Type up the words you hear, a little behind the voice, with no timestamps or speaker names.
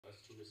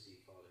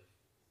receive, Father.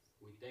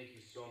 We thank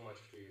you so much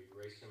for your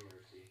grace and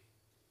mercy.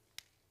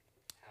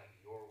 Have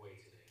your way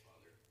today,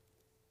 Father.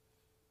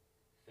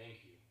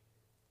 Thank you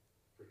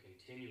for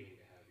continuing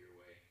to have your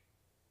way,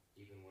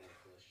 even when our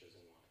flesh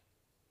doesn't want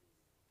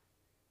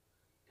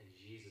it. In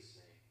Jesus'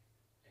 name,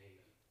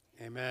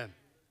 amen.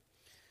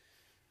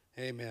 Amen.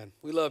 Amen.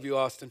 We love you,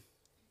 Austin.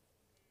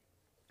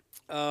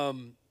 A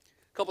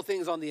couple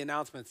things on the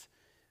announcements.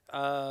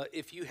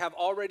 If you have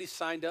already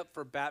signed up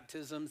for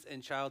baptisms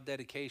and child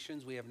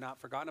dedications, we have not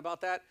forgotten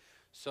about that.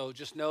 So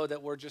just know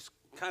that we're just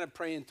kind of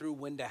praying through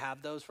when to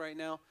have those right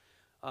now.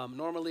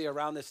 Normally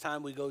around this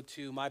time we go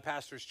to my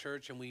pastor's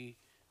church and we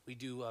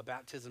do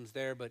baptisms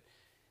there, but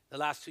the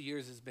last 2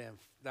 years has been,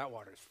 that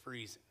water's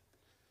freezing.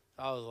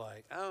 I was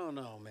like, I don't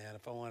know, man,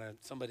 if I wanted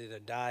somebody to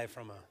die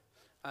from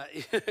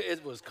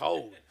it was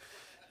cold.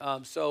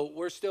 So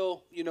we're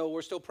still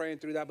praying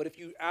through that. But if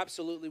you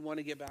absolutely want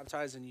to get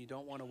baptized and you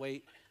don't want to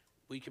wait,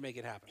 we can make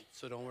it happen.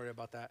 So don't worry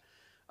about that.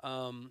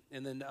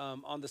 And then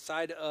on the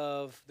side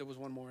of, there was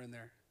one more in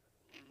there.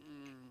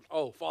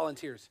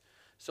 Volunteers.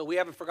 So we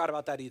haven't forgot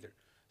about that either.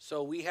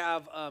 So we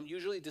have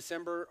usually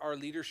December, our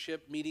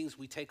leadership meetings,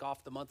 we take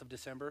off the month of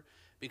December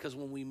because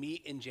when we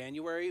meet in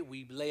January,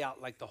 we lay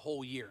out like the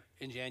whole year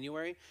in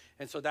January.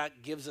 And so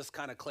that gives us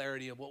kind of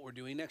clarity of what we're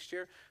doing next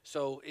year.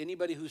 So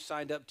anybody who's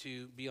signed up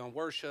to be on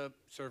worship,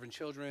 serving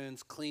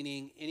children's,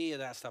 cleaning, any of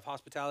that stuff,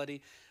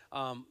 hospitality,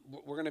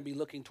 we're going to be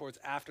looking towards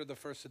after the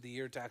first of the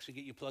year to actually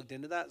get you plugged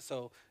into that.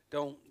 So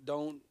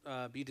don't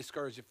be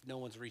discouraged if no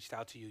one's reached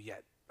out to you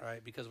yet, all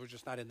right? Because we're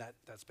just not in that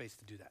space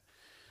to do that.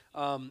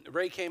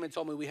 Ray came and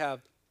told me we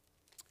have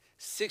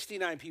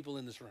 69 people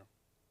in this room.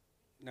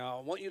 Now,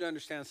 I want you to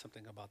understand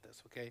something about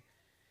this, okay?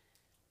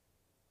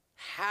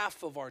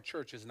 Half of our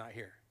church is not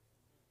here.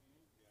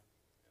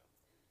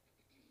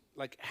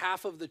 Like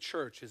half of the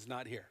church is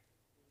not here.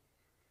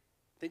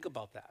 Think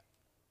about that.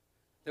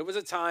 There was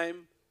a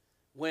time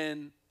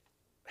when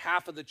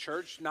half of the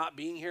church not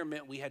being here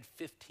meant we had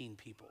 15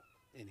 people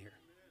in here.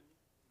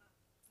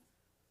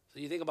 So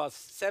you think about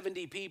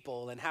 70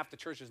 people and half the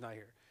church is not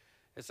here.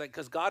 It's like,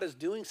 because God is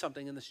doing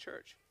something in this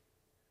church,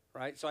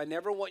 right? So I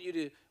never want you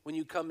to, when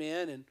you come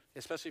in, and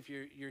especially if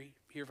you're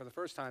here for the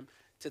first time,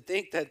 to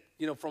think that,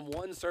 from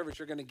one service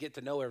you're going to get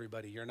to know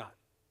everybody. You're not,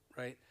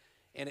 right?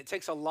 And it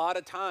takes a lot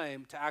of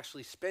time to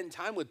actually spend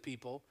time with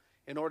people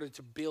in order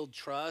to build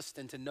trust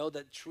and to know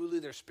that truly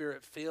they're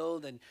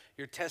spirit-filled and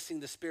you're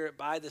testing the spirit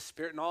by the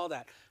spirit and all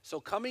that.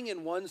 So coming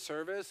in one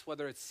service,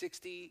 whether it's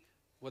 60,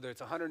 whether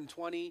it's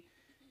 120,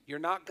 you're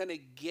not going to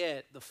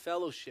get the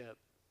fellowship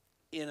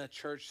in a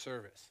church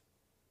service.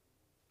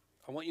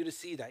 I want you to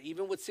see that,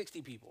 even with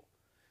 60 people.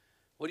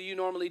 What do you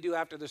normally do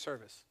after the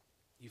service?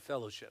 You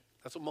fellowship.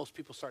 That's what most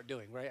people start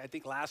doing, right? I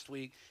think last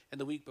week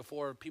and the week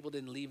before, people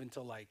didn't leave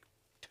until like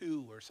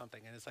 2 or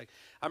something. And it's like,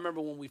 I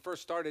remember when we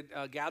first started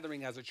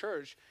gathering as a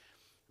church,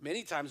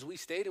 many times we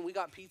stayed and we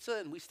got pizza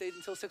and we stayed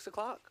until 6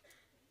 o'clock.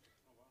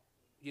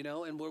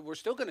 And we're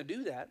still going to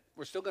do that.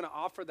 We're still going to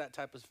offer that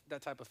type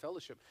of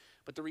fellowship.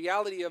 But the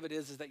reality of it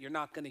is that you're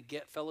not going to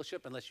get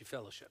fellowship unless you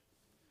fellowship.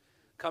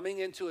 Coming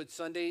into a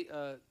Sunday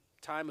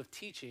time of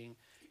teaching,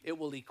 it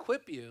will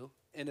equip you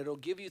and it'll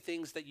give you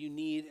things that you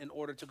need in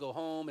order to go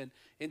home and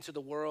into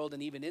the world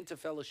and even into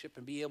fellowship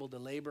and be able to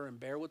labor and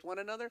bear with one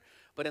another.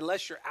 But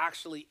unless you're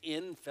actually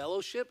in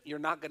fellowship, you're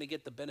not going to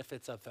get the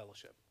benefits of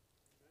fellowship.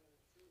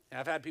 And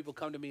I've had people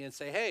come to me and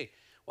say, hey,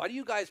 why do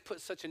you guys put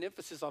such an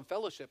emphasis on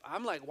fellowship?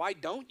 I'm like, why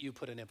don't you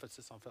put an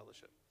emphasis on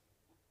fellowship?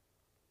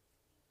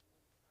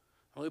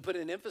 And we put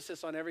an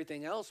emphasis on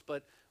everything else,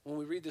 but when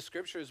we read the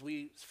scriptures,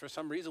 for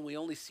some reason, we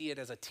only see it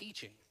as a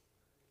teaching,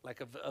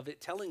 like of it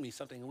telling me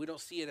something, and we don't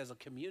see it as a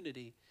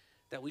community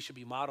that we should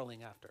be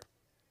modeling after.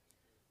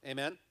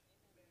 Amen?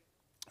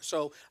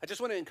 So I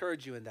just want to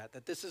encourage you in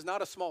that this is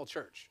not a small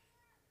church.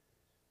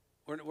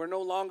 We're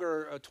no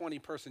longer a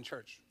 20-person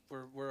church.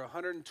 We're a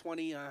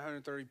 120,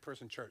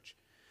 130-person church.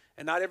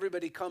 And not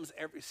everybody comes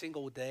every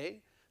single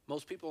day.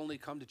 Most people only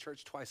come to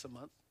church twice a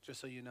month, just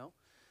so you know.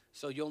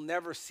 So you'll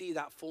never see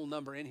that full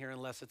number in here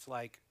unless it's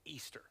like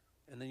Easter.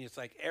 And then it's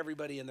like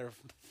everybody and their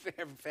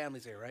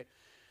families here, right?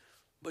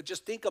 But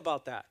just think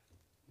about that.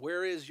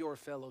 Where is your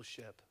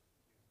fellowship?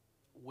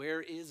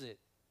 Where is it?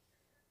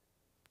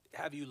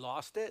 Have you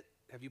lost it?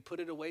 Have you put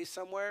it away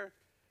somewhere?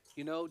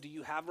 Do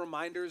you have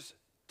reminders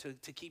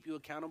to keep you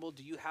accountable?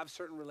 Do you have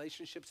certain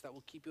relationships that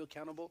will keep you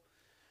accountable?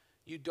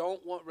 You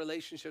don't want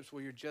relationships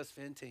where you're just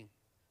venting.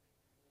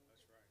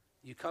 That's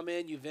right. You come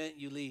in, you vent,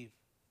 you leave.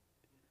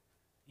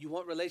 You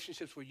want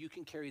relationships where you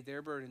can carry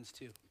their burdens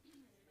too.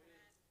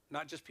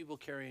 Not just people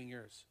carrying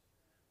yours,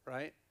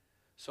 right?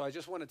 So I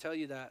just want to tell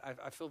you that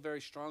I feel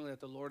very strongly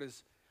that the Lord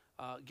is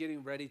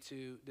getting ready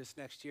to, this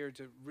next year,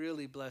 to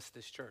really bless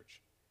this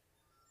church.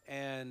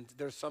 And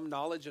there's some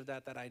knowledge of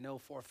that I know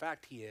for a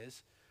fact he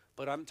is,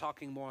 but I'm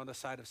talking more on the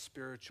side of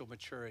spiritual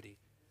maturity,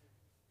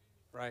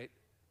 right?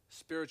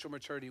 Spiritual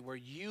maturity where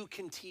you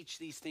can teach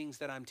these things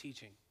that I'm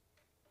teaching,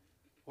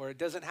 where it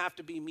doesn't have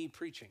to be me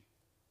preaching.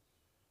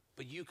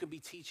 but you could be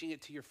teaching it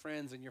to your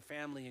friends and your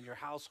family and your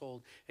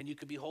household, and you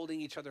could be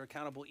holding each other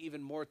accountable even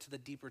more to the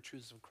deeper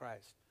truths of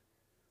Christ,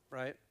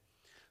 right?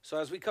 So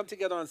as we come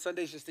together on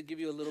Sundays, just to give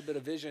you a little bit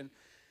of vision,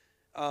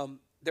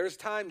 there's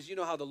times, you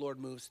know how the Lord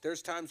moves.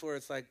 There's times where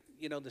it's like,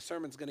 you know, the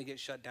sermon's going to get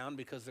shut down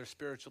because there's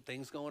spiritual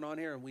things going on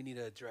here and we need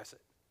to address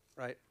it,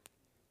 right?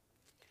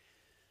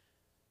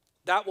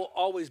 That will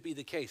always be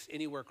the case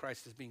anywhere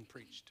Christ is being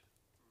preached.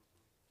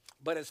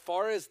 But as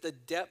far as the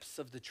depths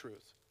of the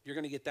truth, you're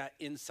going to get that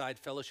inside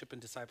fellowship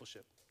and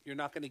discipleship. You're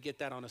not going to get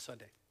that on a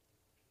Sunday.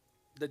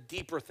 The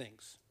deeper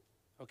things,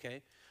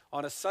 okay?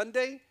 On a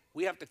Sunday,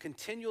 we have to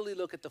continually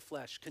look at the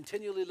flesh,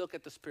 continually look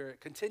at the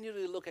Spirit,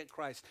 continually look at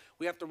Christ.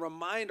 We have to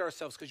remind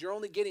ourselves, because you're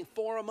only getting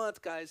 4 a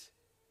month, guys.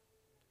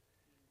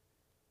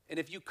 And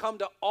if you come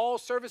to all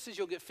services,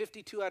 you'll get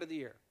 52 out of the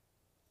year.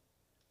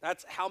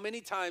 That's how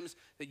many times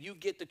that you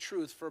get the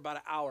truth for about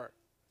an hour.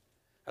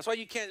 That's why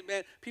you can't,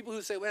 man, people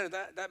who say, man,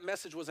 that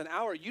message was an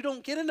hour, you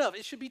don't get enough.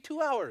 It should be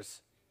 2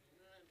 hours,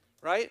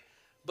 right?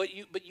 But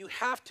you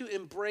have to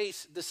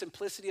embrace the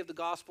simplicity of the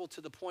gospel to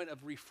the point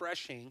of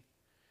refreshing.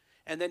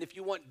 And then if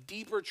you want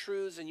deeper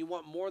truths and you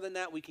want more than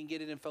that, we can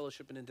get it in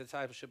fellowship and in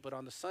discipleship. But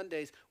on the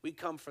Sundays, we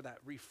come for that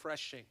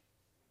refreshing.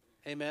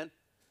 Amen?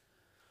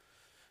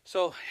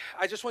 So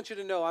I just want you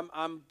to know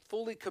I'm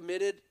fully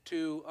committed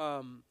to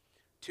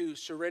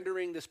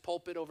surrendering this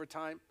pulpit over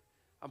time.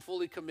 I'm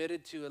fully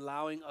committed to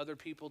allowing other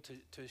people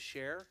to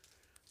share,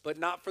 but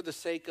not for the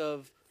sake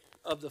of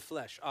the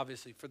flesh,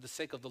 obviously, for the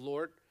sake of the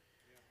Lord.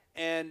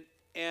 And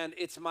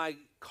it's my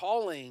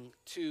calling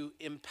to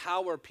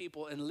empower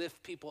people and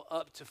lift people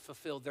up to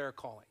fulfill their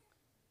calling,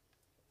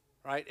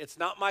 right? It's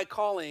not my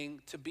calling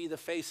to be the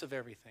face of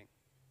everything.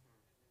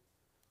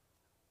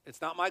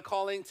 It's not my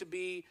calling to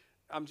be,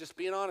 I'm just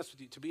being honest with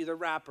you, to be the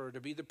rapper,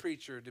 to be the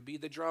preacher, to be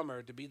the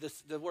drummer, to be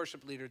the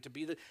worship leader, to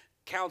be the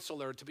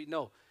counselor,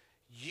 no.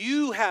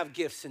 You have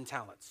gifts and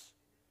talents.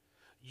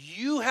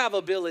 You have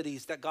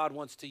abilities that God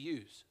wants to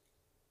use.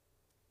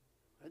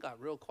 I got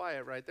real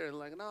quiet right there.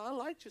 Like, no, I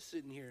like just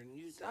sitting here and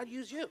I'd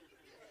use you.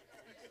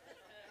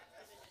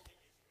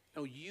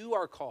 No, you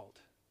are called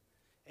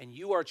and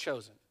you are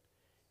chosen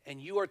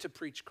and you are to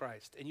preach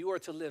Christ and you are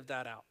to live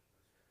that out.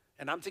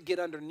 And I'm to get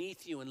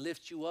underneath you and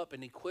lift you up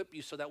and equip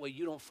you so that way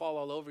you don't fall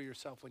all over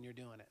yourself when you're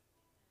doing it.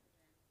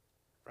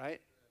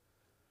 Right?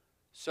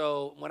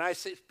 So when I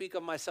speak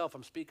of myself,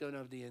 I'm speaking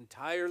of the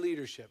entire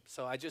leadership.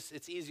 So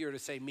it's easier to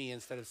say me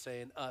instead of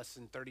saying us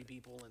and 30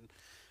 people, and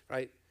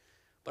right?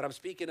 But I'm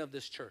speaking of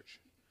this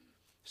church.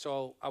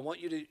 So I want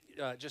you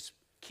to just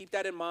keep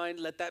that in mind.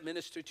 Let that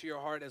minister to your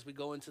heart as we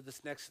go into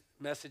this next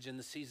message in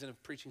the season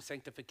of preaching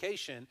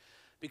sanctification.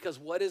 Because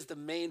what is the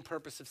main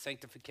purpose of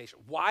sanctification?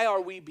 Why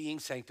are we being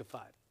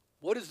sanctified?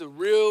 What is the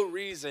real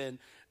reason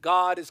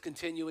God is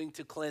continuing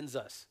to cleanse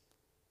us?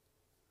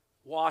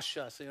 Wash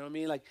us, you know what I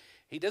mean? Like,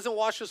 he doesn't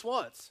wash us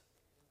once.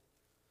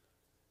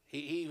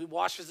 He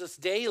washes us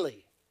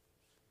daily,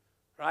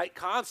 right?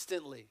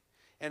 Constantly.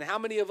 And how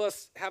many of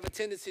us have a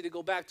tendency to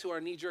go back to our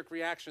knee-jerk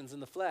reactions in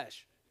the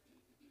flesh,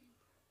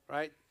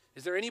 right?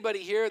 Is there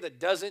anybody here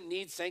that doesn't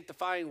need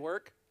sanctifying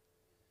work?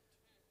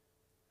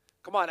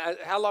 Come on,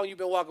 how long you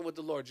been walking with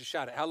the Lord? Just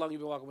shout it. How long you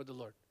been walking with the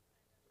Lord?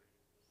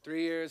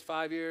 3 years,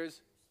 5 years,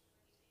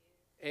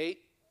 8,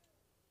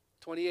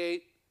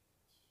 28.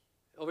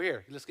 Over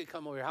here.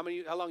 Come over here.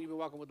 How long you been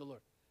walking with the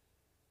Lord?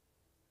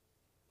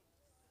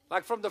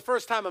 Like from the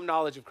first time of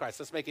knowledge of Christ.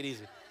 Let's make it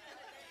easy.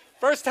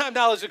 First time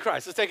knowledge of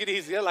Christ. Let's take it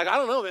easy. Like, I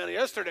don't know, man.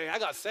 Yesterday I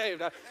got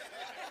saved.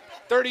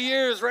 30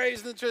 years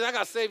raised in the church. I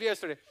got saved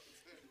yesterday.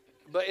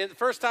 But in the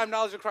first time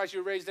knowledge of Christ, you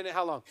were raised in it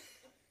how long?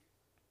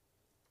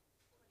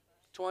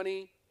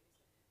 20,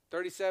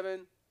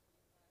 37,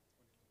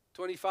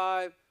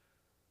 25.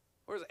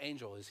 Where's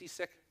Angel? Is he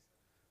sick?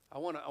 I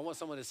want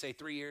someone to say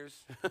 3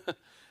 years.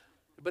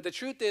 But the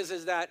truth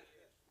is that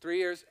 3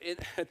 years.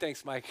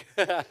 Thanks, Mike.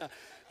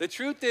 The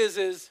truth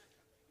is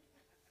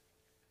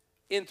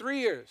in 3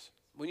 years,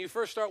 when you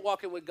first start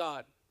walking with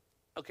God,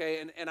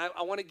 okay, and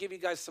I want to give you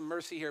guys some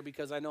mercy here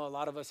because I know a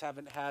lot of us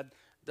haven't had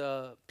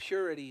the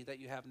purity that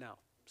you have now.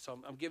 So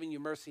I'm giving you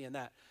mercy in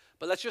that.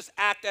 But let's just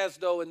act as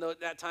though in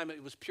that time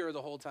it was pure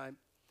the whole time.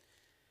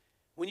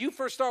 When you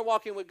first start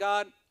walking with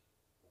God,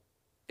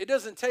 it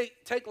doesn't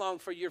take long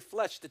for your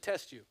flesh to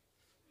test you.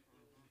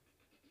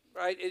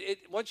 Right?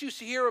 Once you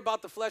hear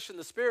about the flesh and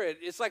the spirit,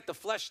 it's like the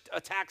flesh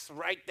attacks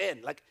right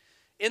then, like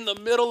in the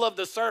middle of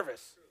the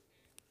service.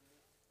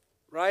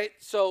 Right?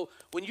 So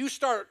when you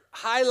start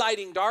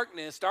highlighting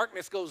darkness,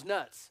 darkness goes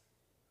nuts.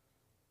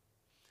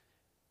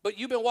 But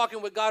you've been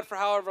walking with God for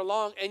however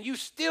long, and you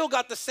still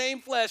got the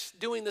same flesh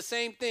doing the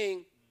same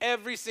thing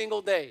every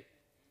single day.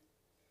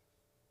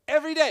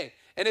 Every day.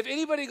 And if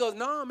anybody goes,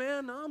 no,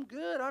 man, no, I'm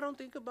good. I don't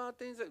think about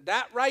things.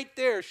 That right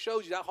there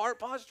shows you, that heart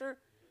posture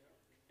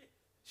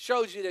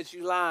shows you that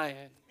you're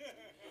lying.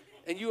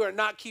 And you are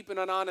not keeping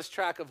an honest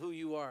track of who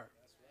you are.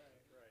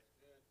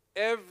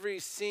 Every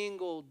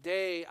single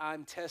day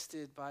I'm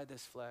tested by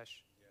this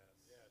flesh.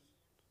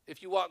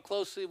 If you walk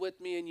closely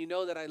with me and you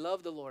know that I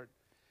love the Lord,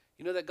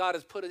 You know that God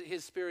has put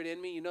his spirit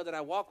in me. You know that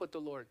I walk with the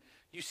Lord.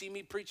 You see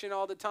me preaching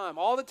all the time,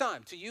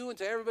 to you and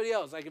to everybody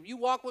else. Like if you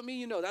walk with me,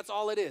 you know that's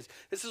all it is.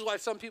 This is why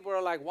some people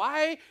are like,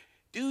 why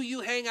do you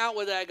hang out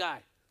with that guy?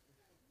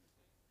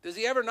 Does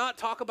he ever not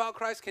talk about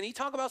Christ? Can he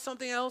talk about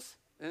something else?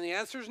 And the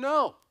answer is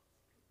no.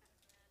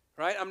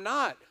 Right? I'm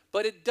not.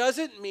 But it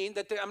doesn't mean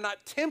that I'm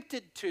not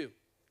tempted to.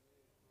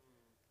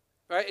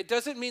 Right? It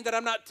doesn't mean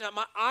that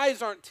my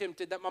eyes aren't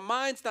tempted, that my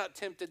mind's not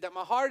tempted, that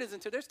my heart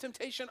isn't tempted. There's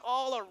temptation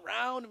all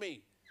around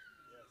me.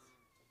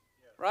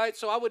 Right?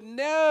 So I would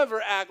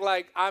never act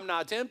like I'm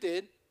not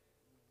tempted.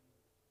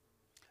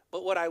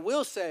 But what I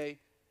will say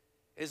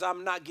is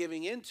I'm not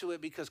giving into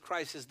it because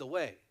Christ is the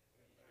way.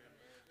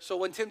 So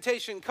when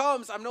temptation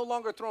comes, I'm no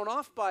longer thrown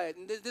off by it.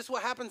 And this is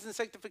what happens in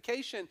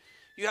sanctification.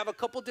 You have a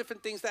couple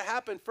different things that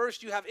happen.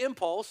 First, you have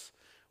impulse,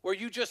 where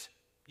you just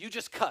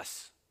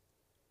cuss.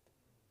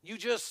 You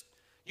just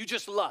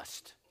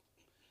lust.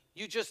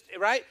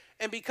 Right?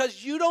 And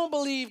because you don't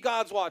believe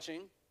God's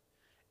watching,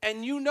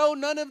 and you know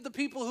none of the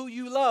people who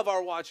you love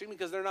are watching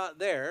because they're not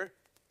there,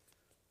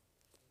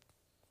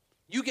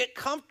 you get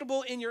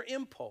comfortable in your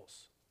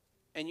impulse,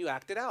 and you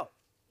act it out.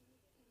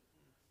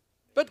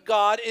 But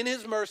God, in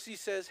his mercy,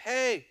 says,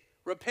 hey,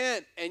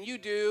 repent, and you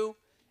do,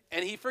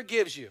 and he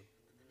forgives you.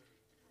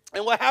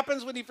 And what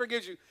happens when he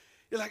forgives you?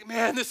 You're like,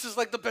 man, this is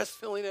like the best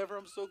feeling ever.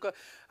 I'm so good.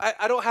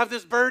 I don't have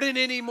this burden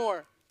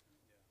anymore.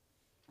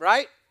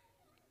 Right?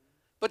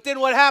 But then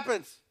what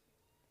happens?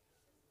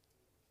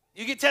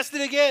 You get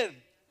tested again.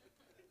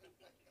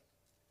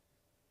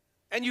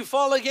 And you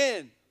fall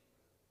again.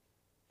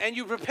 And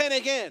you repent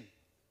again.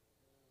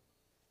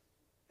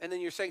 And then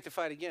you're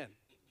sanctified again.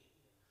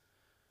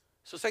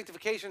 So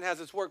sanctification has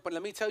its work, but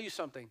let me tell you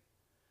something.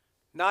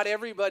 Not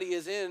everybody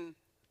is in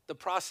the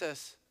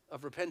process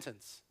of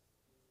repentance.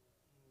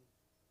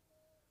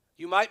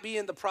 You might be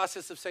in the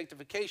process of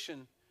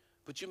sanctification,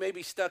 but you may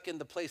be stuck in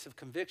the place of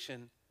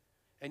conviction,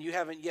 and you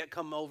haven't yet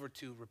come over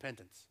to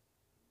repentance.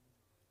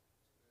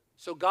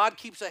 So God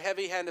keeps a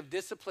heavy hand of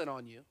discipline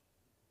on you,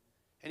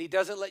 and he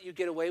doesn't let you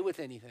get away with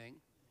anything,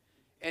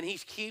 and he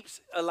keeps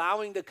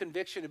allowing the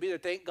conviction to be there.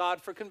 Thank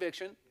God for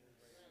conviction.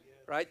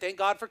 Right? Thank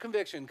God for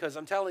conviction, because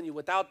I'm telling you,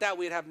 without that,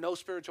 we'd have no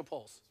spiritual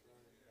pulse.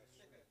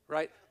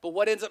 Right? But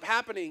what ends up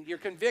happening, you're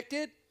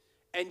convicted,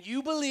 and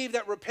you believe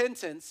that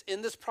repentance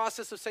in this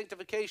process of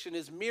sanctification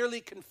is merely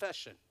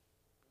confession.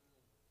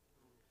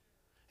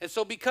 And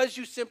so because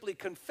you simply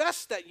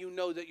confess that you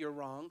know that you're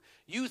wrong,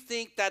 you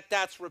think that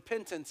that's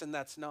repentance, and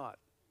that's not.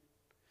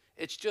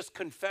 It's just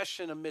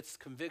confession amidst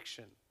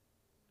conviction.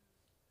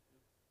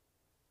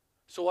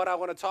 So what I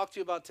want to talk to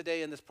you about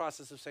today in this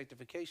process of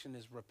sanctification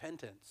is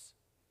repentance.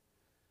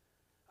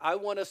 I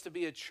want us to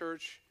be a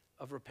church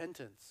of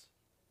repentance,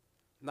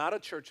 not a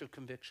church of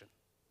conviction.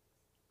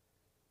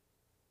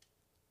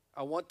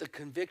 I want the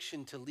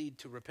conviction to lead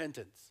to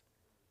repentance.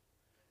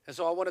 And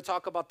so I want to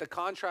talk about the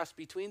contrast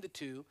between the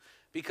two,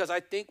 because I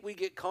think we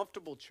get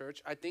comfortable,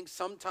 church. I think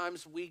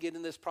sometimes we get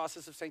in this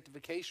process of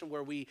sanctification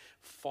where we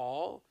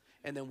fall,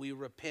 and then we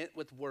repent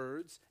with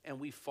words, and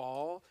we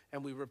fall,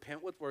 and we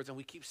repent with words, and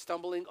we keep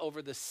stumbling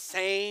over the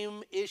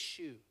same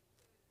issue.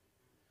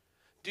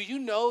 Do you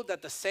know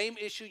that the same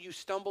issue you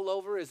stumble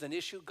over is an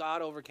issue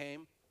God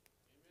overcame?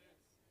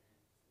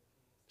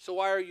 So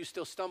why are you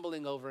still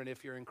stumbling over it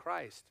if you're in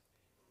Christ?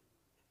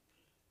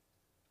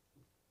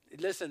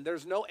 Listen,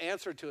 there's no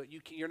answer to it.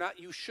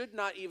 You should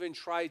not even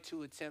try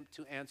to attempt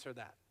to answer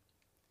that.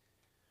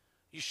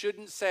 You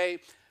shouldn't say,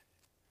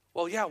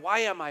 well, yeah,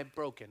 why am I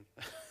broken?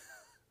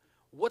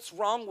 What's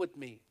wrong with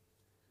me?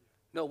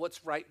 No,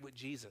 what's right with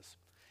Jesus?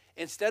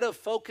 Instead of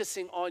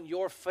focusing on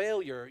your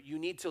failure, you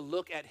need to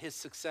look at his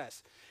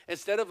success.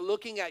 Instead of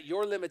looking at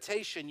your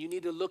limitation, you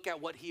need to look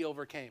at what he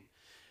overcame.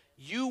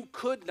 You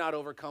could not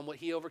overcome what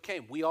he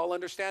overcame. We all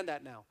understand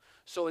that now.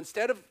 So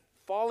instead of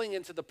falling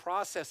into the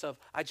process of,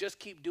 I just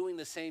keep doing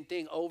the same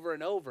thing over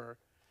and over,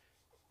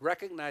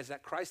 recognize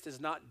that Christ is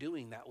not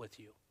doing that with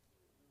you.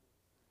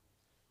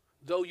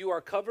 Though you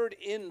are covered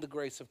in the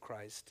grace of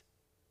Christ,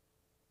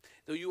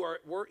 though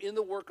we're in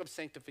the work of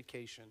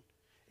sanctification,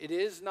 it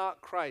is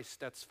not Christ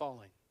that's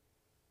falling.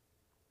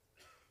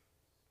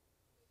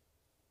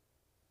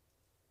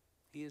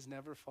 He has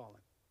never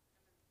fallen.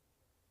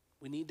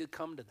 We need to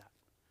come to that.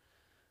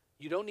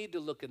 You don't need to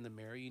look in the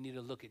mirror. You need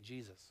to look at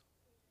Jesus.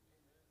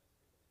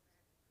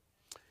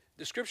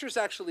 The scriptures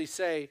actually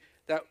say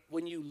that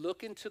when you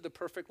look into the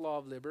perfect law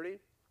of liberty,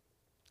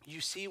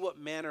 you see what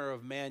manner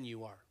of man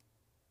you are.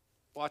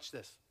 Watch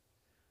this.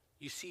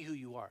 You see who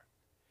you are.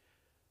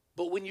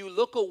 But when you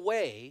look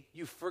away,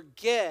 you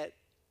forget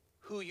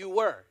who you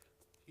were.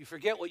 You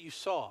forget what you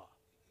saw.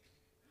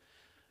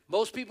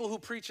 Most people who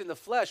preach in the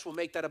flesh will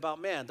make that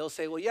about man. They'll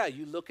say, well, yeah,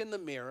 you look in the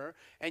mirror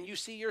and you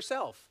see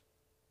yourself.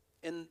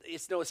 And it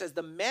says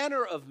the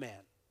manner of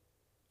man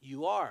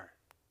you are.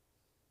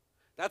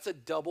 That's a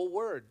double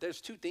word.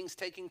 There's two things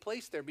taking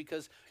place there,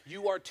 because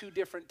you are two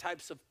different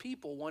types of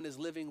people. One is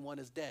living, one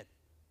is dead.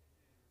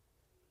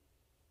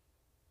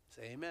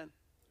 Say amen.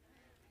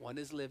 One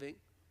is living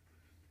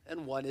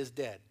and one is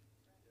dead.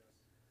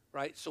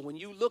 Right? So when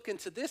you look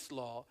into this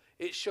law,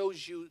 It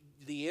shows you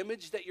the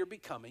image that you're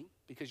becoming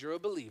because you're a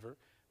believer.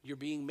 You're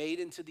being made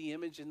into the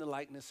image and the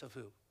likeness of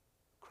who?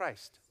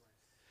 Christ.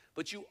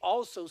 But you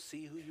also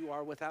see who you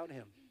are without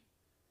him.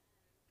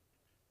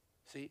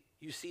 See,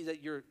 you see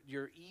that you're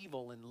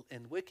evil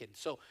and wicked.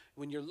 So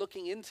when you're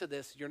looking into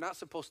this, you're not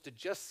supposed to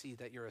just see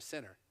that you're a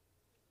sinner.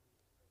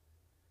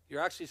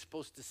 You're actually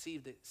supposed to see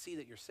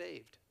that you're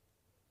saved.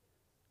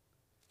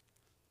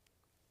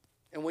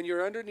 And when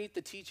you're underneath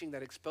the teaching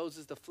that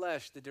exposes the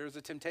flesh, that there's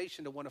a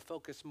temptation to want to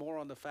focus more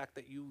on the fact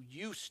that you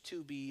used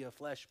to be a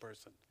flesh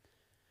person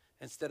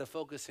instead of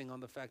focusing on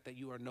the fact that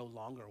you are no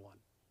longer one.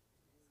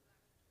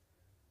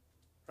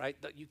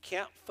 Right? That you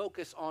can't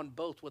focus on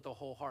both with a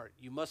whole heart.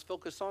 You must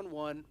focus on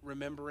one,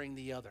 remembering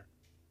the other.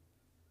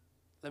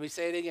 Let me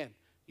say it again.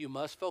 You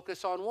must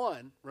focus on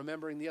one,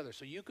 remembering the other.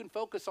 So you can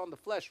focus on the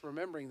flesh,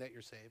 remembering that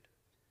you're saved,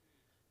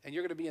 and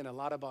you're going to be in a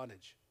lot of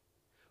bondage.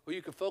 Or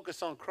you can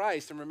focus on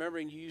Christ and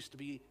remembering you used to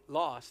be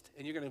lost,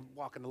 and you're going to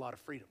walk in a lot of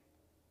freedom.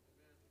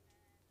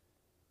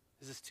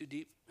 Is this too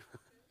deep?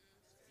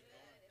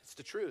 It's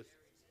the truth.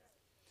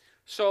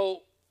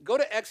 So go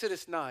to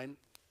Exodus 9.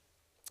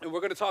 And we're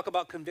going to talk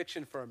about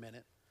conviction for a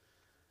minute.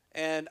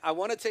 And I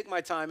want to take my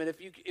time. And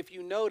if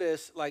you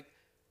notice, like,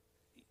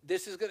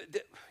 this is going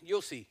to,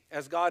 you'll see,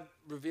 as God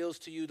reveals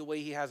to you the way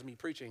he has me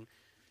preaching,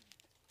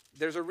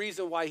 there's a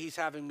reason why he's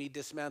having me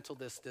dismantle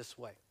this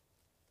way.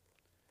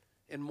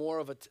 In more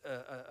of a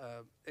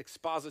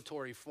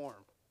expository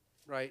form,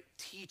 right?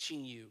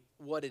 Teaching you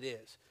what it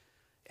is.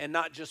 And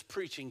not just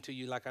preaching to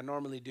you like I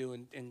normally do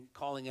and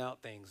calling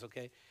out things,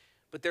 okay?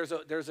 But there's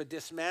a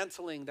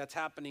dismantling that's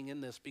happening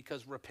in this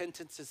because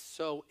repentance is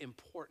so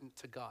important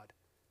to God.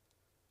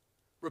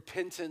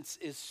 Repentance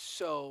is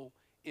so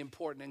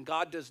important. And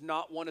God does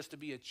not want us to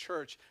be a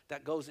church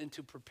that goes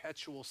into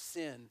perpetual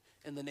sin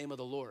in the name of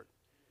the Lord.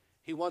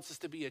 He wants us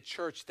to be a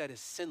church that is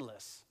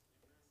sinless.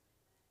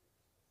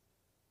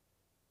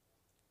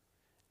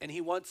 And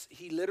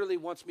he literally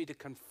wants me to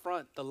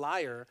confront the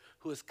liar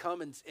who has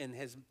come and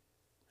has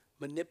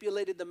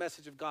manipulated the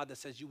message of God that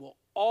says you will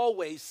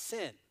always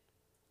sin.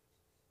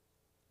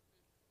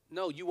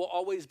 No, you will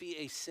always be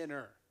a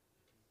sinner.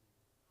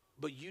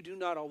 But you do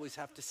not always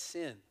have to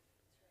sin.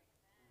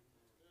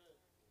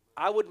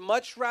 I would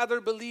much rather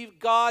believe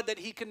God that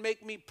he can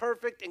make me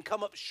perfect and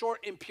come up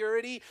short in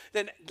purity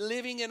than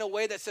living in a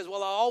way that says,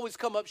 well, I'll always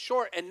come up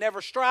short and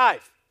never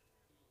strive.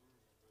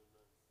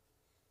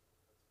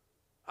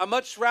 I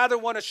much rather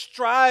want to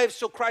strive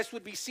so Christ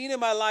would be seen in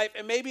my life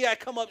and maybe I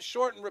come up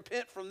short and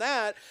repent from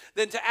that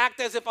than to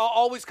act as if I'll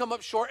always come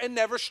up short and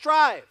never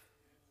strive.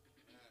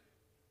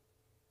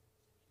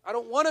 I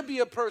don't want to be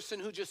a person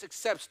who just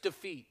accepts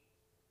defeat.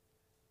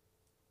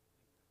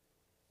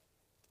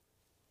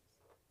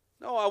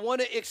 No, I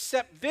want to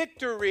accept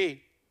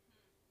victory.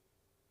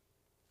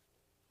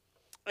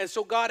 And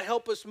so God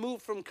help us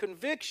move from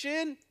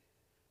conviction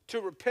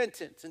to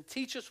repentance and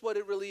teach us what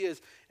it really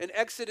is. In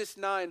Exodus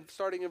 9,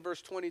 starting in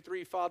verse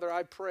 23, Father,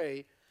 I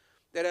pray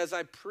that as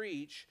I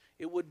preach,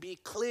 it would be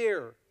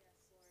clear.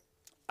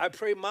 I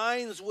pray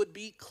minds would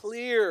be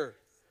clear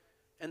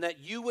and that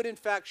you would in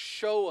fact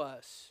show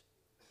us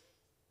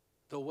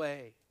the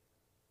way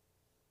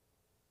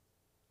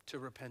to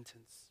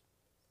repentance.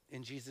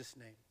 In Jesus'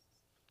 name,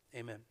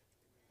 amen.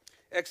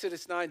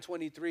 Exodus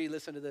 9:23,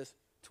 listen to this,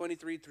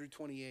 23 through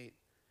 28.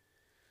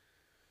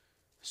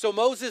 So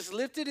Moses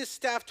lifted his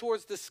staff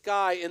towards the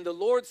sky, and the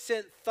Lord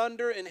sent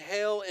thunder and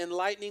hail and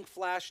lightning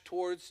flashed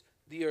towards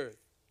the earth.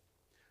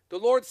 The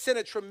Lord sent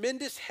a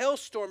tremendous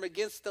hailstorm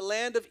against the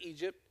land of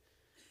Egypt.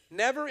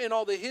 Never in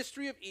all the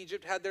history of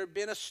Egypt had there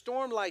been a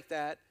storm like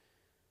that,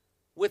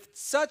 with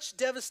such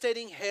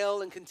devastating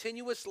hail and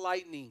continuous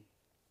lightning.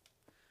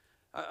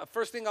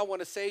 First thing I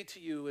want to say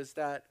to you is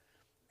that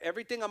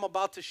everything I'm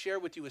about to share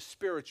with you is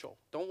spiritual.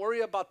 Don't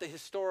worry about the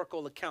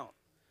historical account.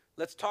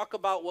 Let's talk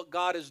about what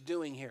God is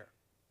doing here.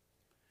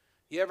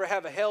 You ever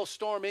have a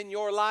hailstorm in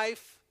your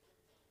life?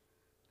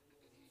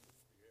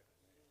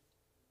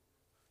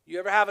 You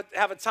ever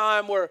have a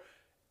time where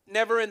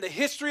never in the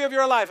history of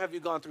your life have you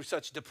gone through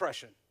such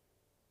depression?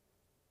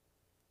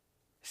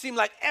 It seemed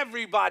like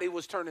everybody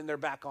was turning their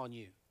back on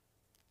you.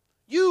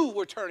 You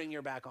were turning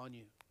your back on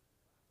you.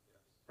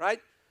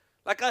 Right?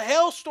 Like a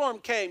hailstorm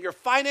came. Your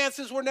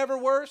finances were never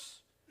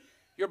worse.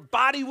 Your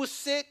body was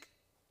sick.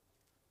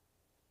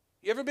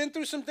 You ever been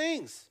through some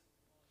things?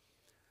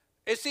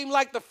 It seemed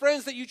like the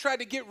friends that you tried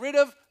to get rid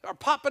of are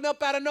popping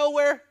up out of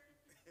nowhere.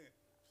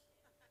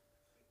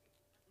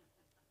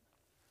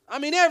 I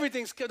mean,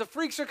 the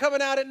freaks are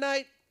coming out at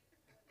night.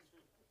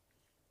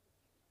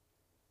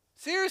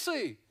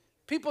 Seriously.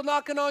 People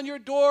knocking on your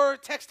door,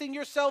 texting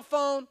your cell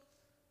phone.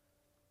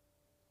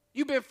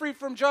 You've been free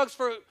from drugs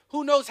for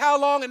who knows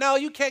how long, and now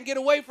you can't get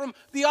away from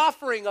the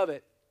offering of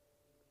it.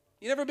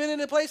 You never been in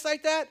a place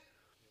like that?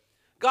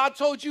 God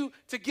told you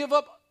to give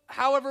up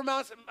however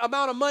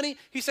amount of money.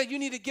 He said you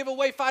need to give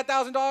away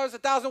 $5,000,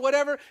 $1,000,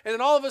 whatever. And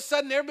then all of a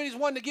sudden, everybody's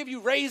wanting to give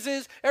you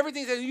raises.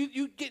 Everything's, and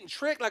you getting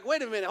tricked. Like,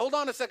 wait a minute, hold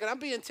on a second. I'm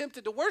being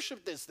tempted to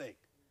worship this thing.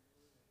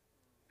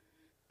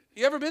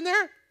 You ever been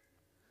there?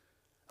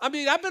 I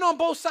mean, I've been on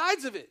both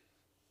sides of it.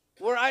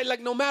 Where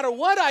no matter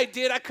what I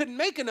did, I couldn't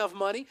make enough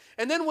money.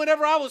 And then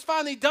whenever I was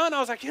finally done, I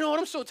was like, you know what,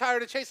 I'm so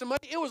tired of chasing money.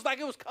 It was like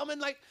it was coming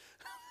like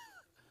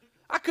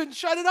I couldn't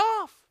shut it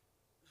off.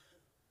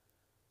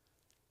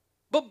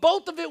 But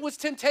both of it was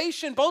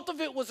temptation. Both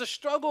of it was a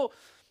struggle.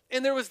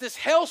 And there was this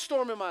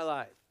hailstorm in my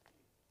life.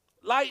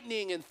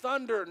 Lightning and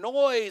thunder,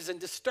 noise and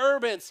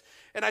disturbance.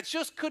 And I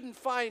just couldn't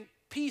find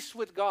peace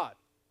with God.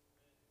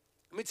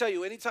 Let me tell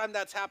you, anytime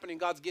that's happening,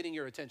 God's getting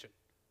your attention.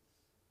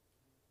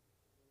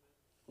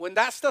 When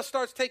that stuff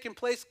starts taking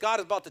place, God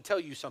is about to tell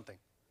you something.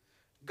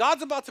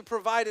 God's about to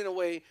provide in a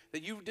way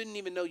that you didn't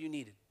even know you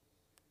needed.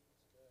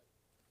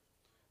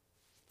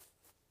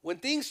 When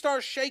things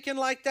start shaking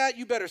like that,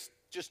 you better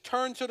just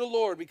turn to the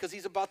Lord because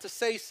he's about to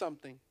say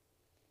something.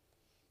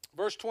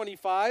 Verse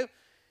 25,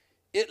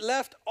 it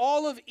left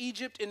all of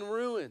Egypt in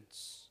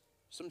ruins.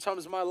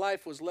 Sometimes my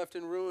life was left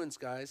in ruins,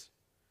 guys.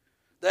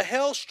 The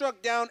hail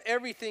struck down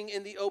everything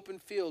in the open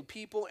field,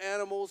 people,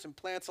 animals, and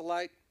plants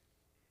alike.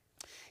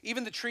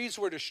 Even the trees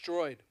were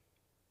destroyed.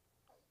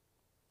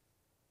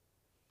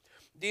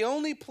 The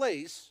only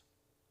place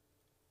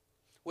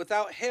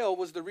without hail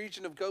was the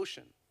region of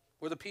Goshen,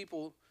 where the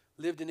people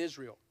lived in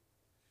Israel.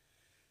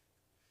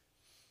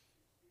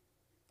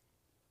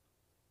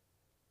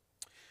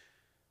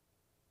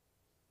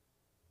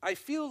 I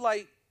feel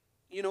like,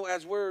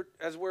 as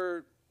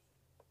we're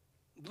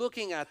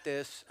looking at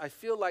this, I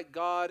feel like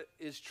God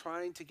is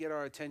trying to get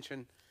our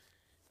attention.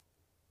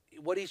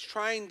 What he's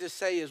trying to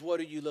say is, what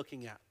are you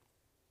looking at?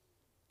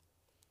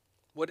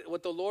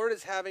 What the Lord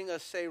is having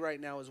us say right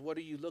now is, what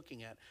are you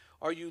looking at?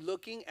 Are you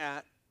looking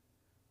at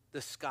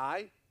the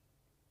sky,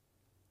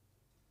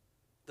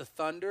 the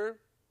thunder,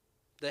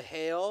 the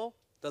hail,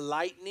 the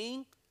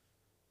lightning?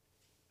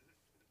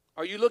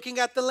 Are you looking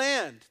at the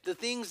land, the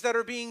things that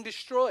are being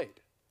destroyed?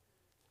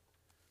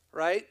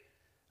 Right?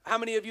 How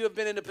many of you have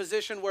been in a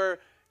position where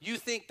you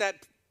think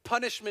that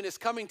punishment is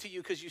coming to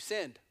you because you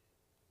sinned?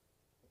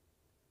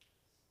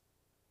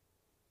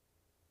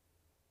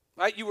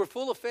 Right? You were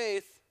full of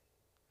faith.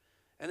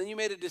 And then you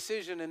made a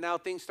decision, and now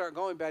things start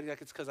going bad. You're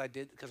like, it's because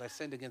I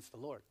sinned against the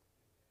Lord.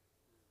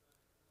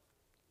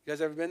 You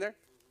guys ever been there?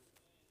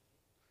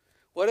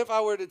 What if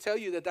I were to tell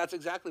you that that's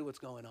exactly what's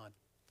going on?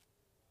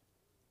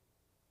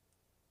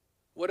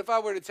 What if I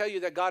were to tell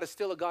you that God is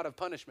still a God of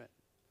punishment?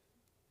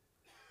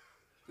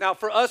 Now,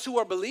 for us who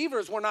are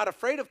believers, we're not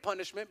afraid of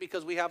punishment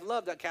because we have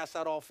love that casts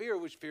out all fear,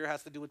 which fear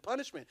has to do with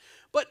punishment.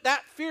 But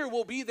that fear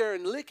will be there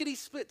in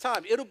lickety-split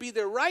time. It'll be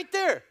there right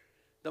there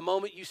the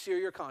moment you sear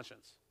your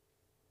conscience.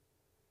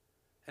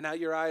 And now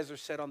your eyes are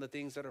set on the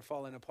things that are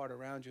falling apart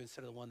around you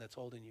instead of the one that's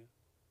holding you.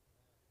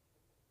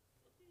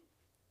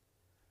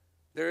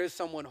 There is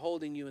someone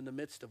holding you in the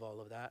midst of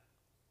all of that.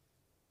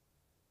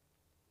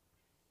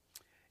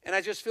 And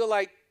I just feel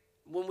like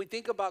when we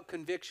think about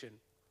conviction,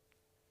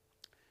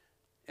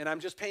 and I'm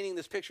just painting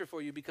this picture for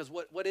you because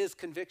what is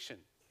conviction?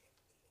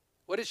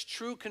 What is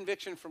true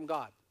conviction from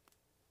God?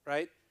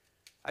 Right?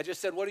 I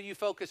just said, what are you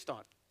focused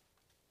on?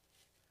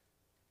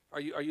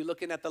 Are you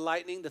looking at the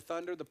lightning, the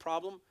thunder, the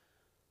problem?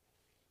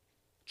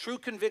 True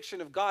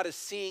conviction of God is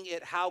seeing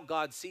it how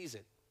God sees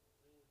it.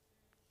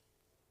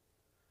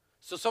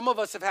 So some of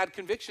us have had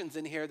convictions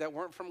in here that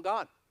weren't from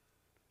God.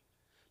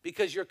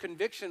 Because your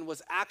conviction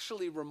was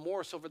actually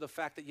remorse over the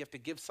fact that you have to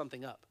give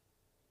something up.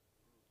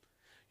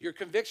 Your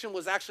conviction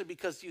was actually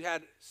because you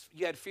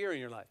had fear in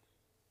your life.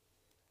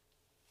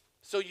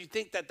 So you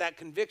think that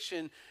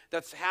conviction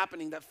that's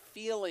happening, that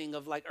feeling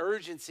of like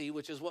urgency,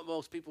 which is what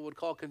most people would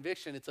call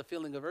conviction, it's a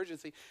feeling of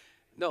urgency.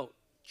 No.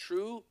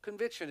 True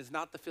conviction is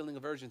not the feeling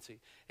of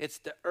urgency. It's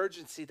the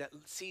urgency that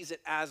sees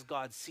it as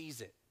God sees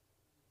it.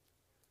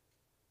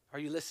 Are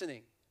you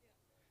listening?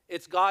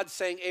 It's God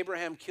saying,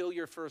 Abraham, kill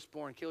your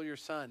firstborn, kill your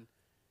son.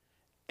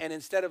 And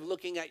instead of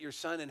looking at your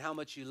son and how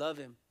much you love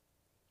him,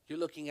 you're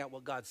looking at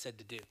what God said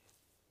to do.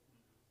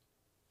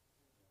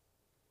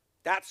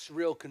 That's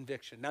real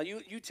conviction. Now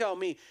you tell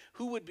me,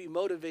 who would be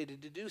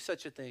motivated to do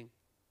such a thing?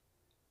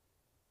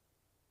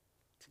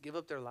 To give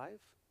up their life?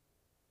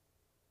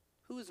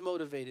 Who is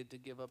motivated to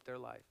give up their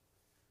life?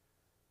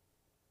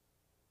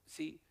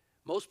 See,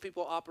 most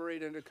people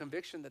operate under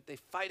conviction that they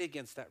fight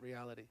against that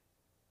reality.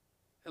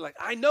 They're like,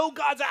 I know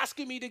God's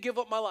asking me to give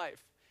up my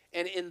life.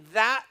 And in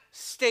that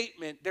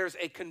statement, there's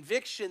a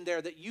conviction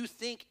there that you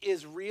think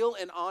is real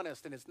and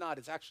honest, and it's not.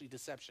 It's actually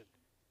deception.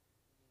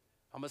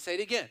 I'm going to say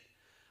it again.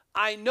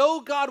 I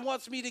know God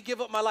wants me to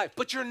give up my life,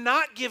 but you're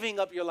not giving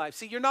up your life.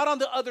 See, you're not on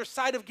the other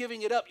side of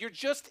giving it up. You're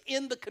just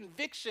in the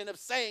conviction of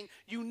saying,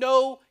 you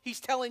know he's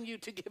telling you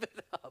to give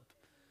it up.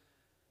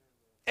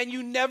 And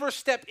you never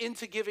step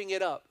into giving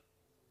it up.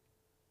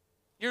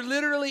 You're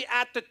literally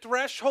at the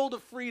threshold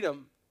of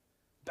freedom,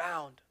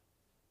 bound.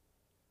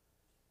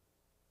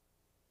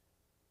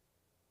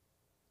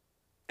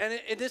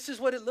 And this is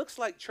what it looks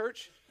like,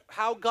 church,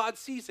 how God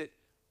sees it.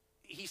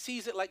 He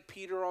sees it like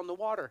Peter on the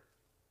water.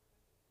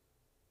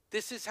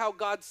 This is how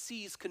God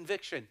sees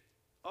conviction.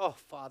 Oh,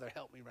 Father,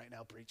 help me right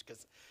now, preach,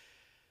 because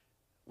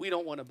we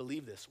don't want to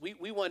believe this.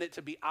 We want it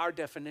to be our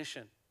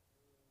definition.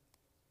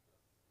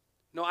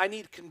 No, I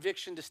need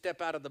conviction to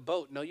step out of the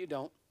boat. No, you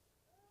don't.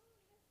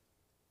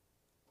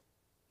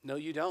 No,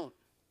 you don't.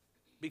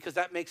 Because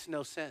that makes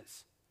no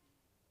sense.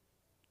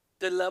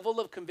 The level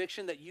of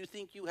conviction that you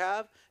think you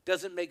have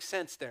doesn't make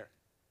sense there.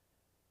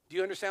 Do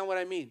you understand what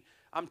I mean?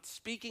 I'm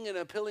speaking and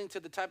appealing to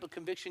the type of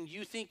conviction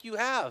you think you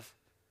have.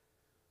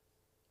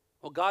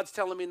 Well, God's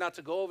telling me not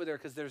to go over there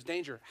because there's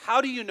danger. How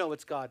do you know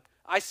it's God?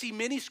 I see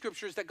many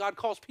scriptures that God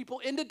calls people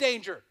into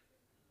danger.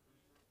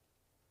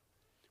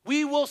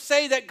 We will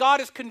say that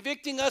God is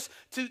convicting us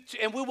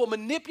and we will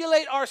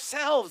manipulate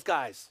ourselves,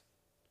 guys.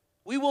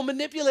 We will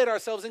manipulate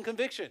ourselves in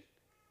conviction.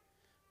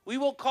 We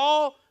will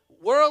call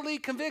worldly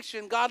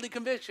conviction godly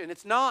conviction.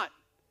 It's not.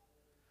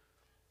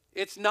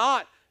 It's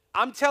not.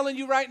 I'm telling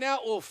you right now,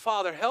 oh,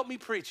 Father, help me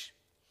preach.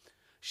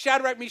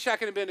 Shadrach,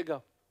 Meshach, and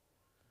Abednego.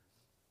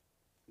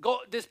 Go,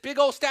 this big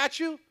old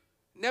statue,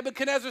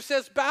 Nebuchadnezzar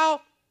says,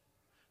 bow.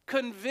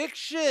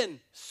 Conviction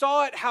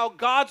saw it how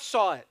God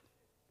saw it.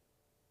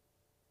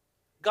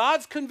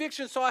 God's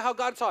conviction saw how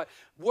God saw it.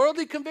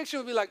 Worldly conviction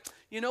would be like,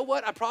 you know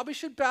what? I probably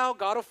should bow.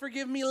 God will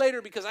forgive me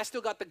later because I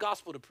still got the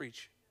gospel to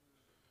preach.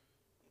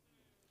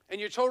 And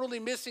you're totally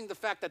missing the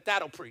fact that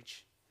that'll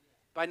preach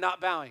by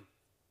not bowing.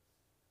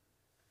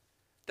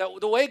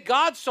 The way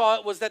God saw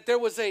it was that there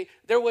was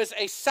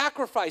a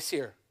sacrifice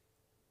here.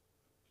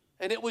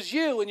 And it was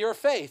you and your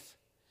faith.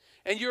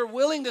 And you're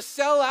willing to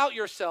sell out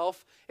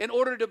yourself in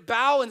order to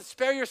bow and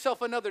spare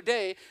yourself another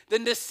day,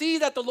 than to see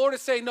that the Lord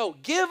is saying, no,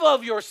 give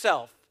of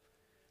yourself.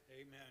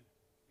 Amen.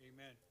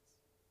 Amen.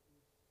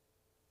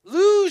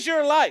 Lose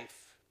your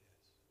life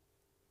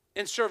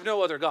and serve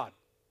no other God.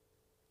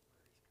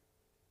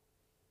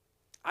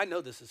 I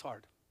know this is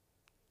hard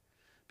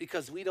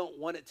because we don't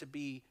want it to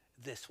be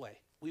this way.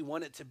 We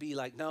want it to be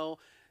like, no,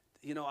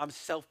 I'm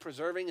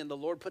self-preserving and the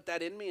Lord put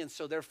that in me, and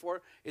so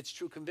therefore it's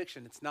true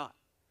conviction. It's not.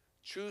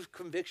 True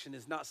conviction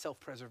is not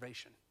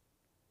self-preservation.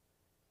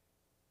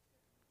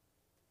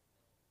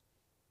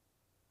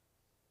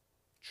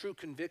 True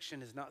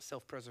conviction is not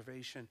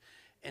self-preservation,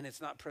 and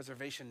it's not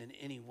preservation in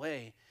any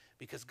way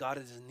because God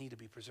doesn't need to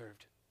be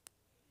preserved.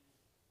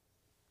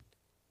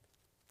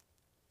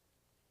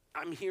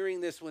 I'm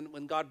hearing this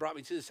when God brought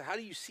me to this. How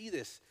do you see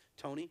this,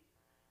 Tony?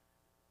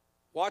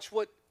 Watch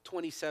what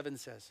 27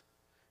 says.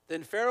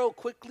 Then Pharaoh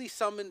quickly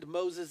summoned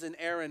Moses and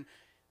Aaron.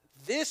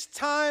 This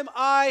time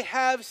I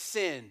have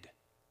sinned.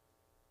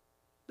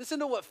 Listen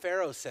to what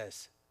Pharaoh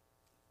says.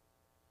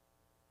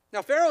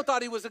 Now, Pharaoh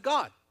thought he was a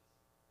god.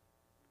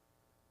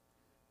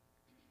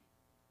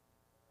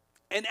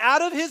 And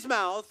out of his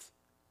mouth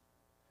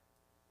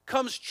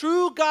comes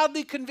true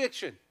godly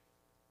conviction.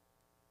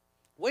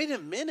 Wait a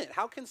minute.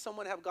 How can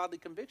someone have godly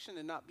conviction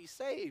and not be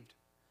saved?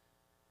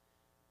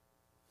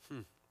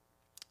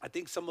 I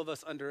think some of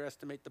us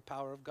underestimate the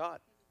power of God.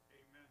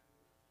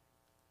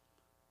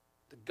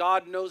 Amen.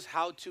 God knows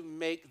how to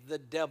make the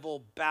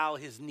devil bow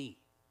his knee.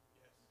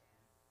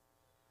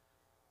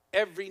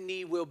 Yes. Every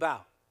knee will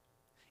bow.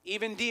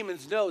 Even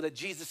demons know that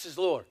Jesus is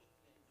Lord.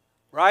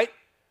 Right?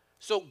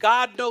 So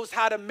God knows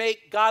how to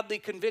make godly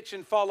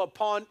conviction fall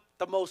upon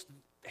the most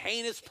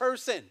heinous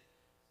person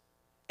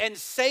and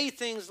say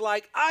things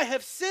like, I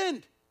have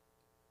sinned.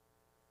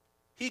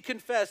 He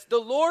confessed, the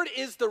Lord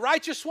is the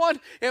righteous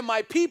one, and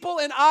my people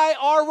and I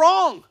are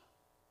wrong.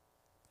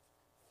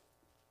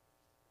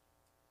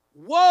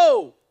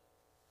 Whoa.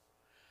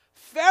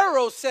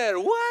 Pharaoh said,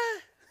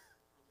 what?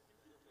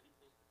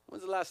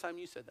 When's the last time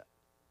you said that?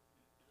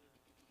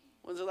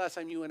 When's the last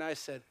time you and I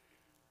said,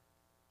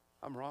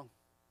 I'm wrong?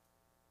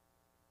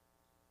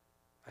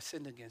 I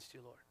sinned against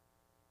you, Lord.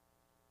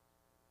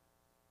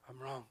 I'm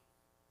wrong.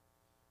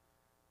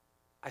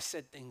 I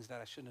said things that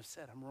I shouldn't have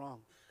said. I'm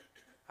wrong.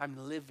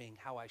 I'm living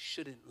how I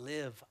shouldn't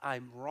live.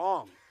 I'm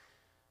wrong.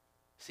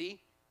 See?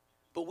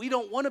 But we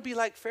don't want to be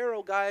like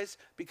Pharaoh, guys,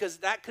 because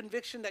that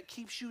conviction that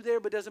keeps you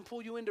there but doesn't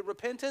pull you into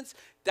repentance,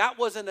 that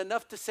wasn't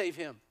enough to save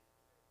him.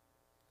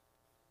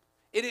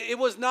 It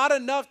was not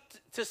enough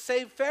to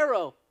save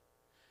Pharaoh.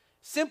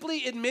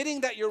 Simply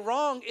admitting that you're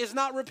wrong is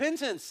not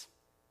repentance.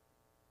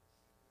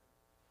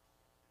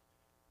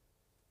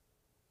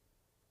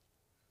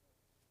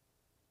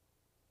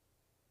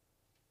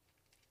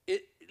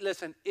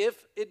 Listen,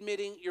 if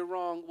admitting you're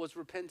wrong was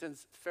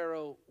repentance,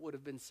 Pharaoh would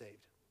have been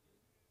saved.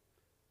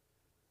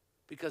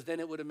 Because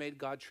then it would have made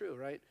God true,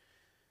 right?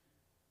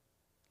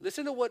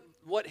 Listen to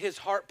what his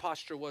heart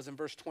posture was in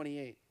verse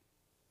 28.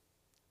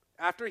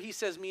 After he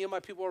says, me and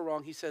my people are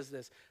wrong, he says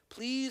this,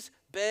 please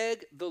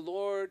beg the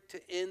Lord to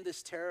end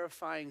this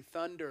terrifying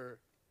thunder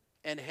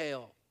and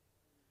hail.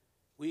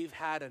 We've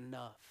had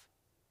enough.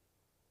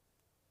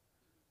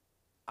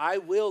 I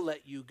will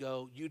let you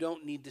go. You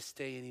don't need to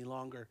stay any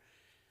longer.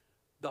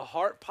 The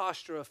heart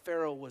posture of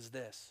Pharaoh was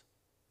this: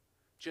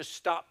 just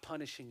stop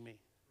punishing me.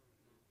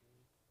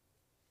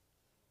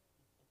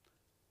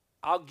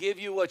 I'll give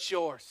you what's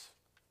yours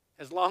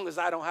as long as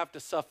I don't have to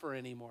suffer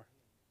anymore.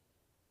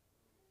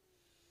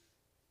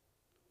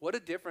 What a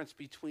difference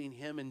between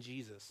him and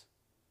Jesus.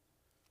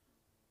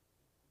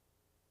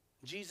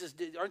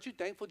 Aren't you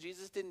thankful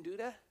Jesus didn't do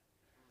that?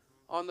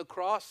 On the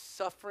cross,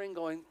 suffering,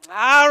 going,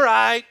 all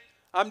right,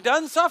 I'm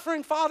done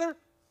suffering, Father.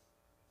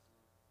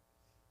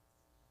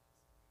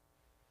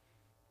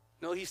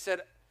 No, he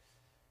said,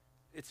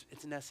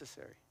 it's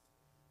necessary.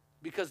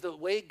 Because the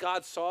way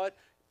God saw it,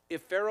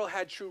 if Pharaoh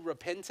had true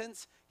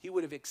repentance, he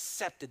would have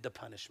accepted the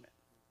punishment.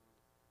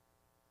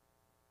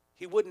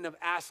 He wouldn't have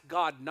asked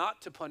God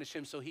not to punish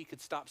him so he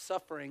could stop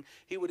suffering.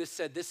 He would have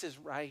said, this is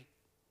right.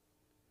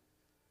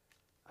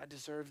 I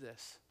deserve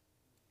this.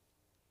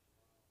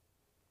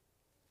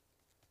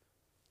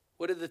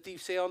 What did the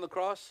thief say on the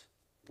cross?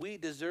 We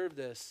deserve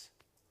this.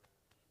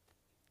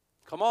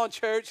 Come on,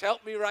 church,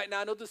 help me right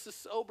now. I know this is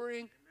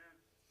sobering.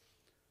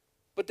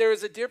 But there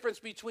is a difference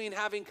between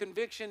having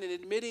conviction and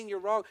admitting you're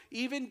wrong.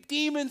 Even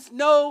demons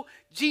know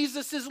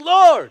Jesus is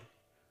Lord.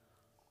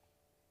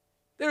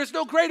 There is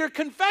no greater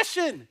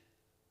confession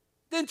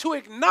than to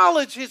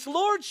acknowledge his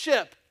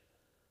lordship.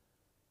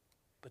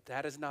 But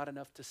that is not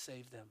enough to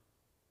save them.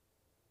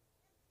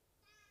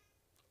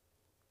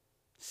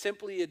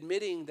 Simply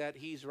admitting that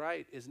he's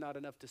right is not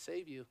enough to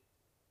save you.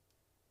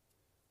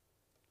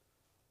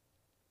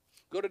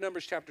 Go to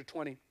Numbers chapter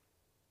 20.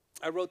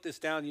 I wrote this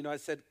down. You know, I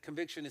said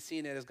conviction is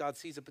seen as God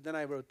sees it, but then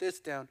I wrote this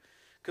down.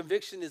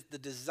 Conviction is the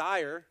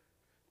desire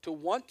to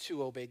want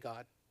to obey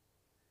God.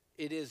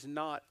 It is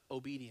not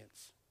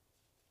obedience.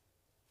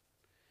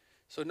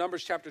 So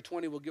Numbers chapter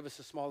 20 will give us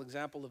a small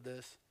example of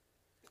this.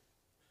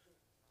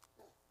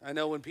 I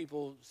know when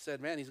people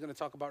said, man, he's going to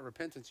talk about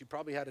repentance, you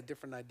probably had a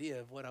different idea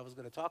of what I was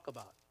going to talk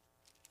about.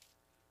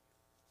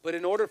 But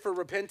in order for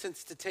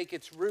repentance to take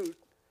its root,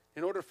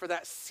 in order for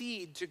that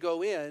seed to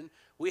go in,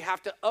 we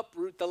have to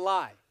uproot the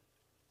lie.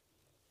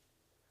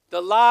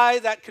 The lie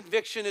that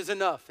conviction is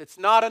enough. It's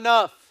not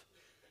enough.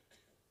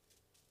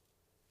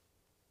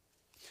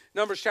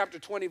 Numbers chapter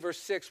 20, verse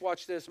 6,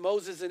 watch this.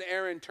 Moses and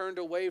Aaron turned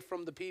away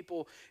from the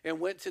people and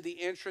went to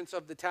the entrance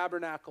of the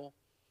tabernacle,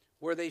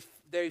 where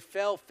they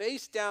fell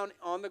face down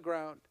on the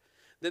ground.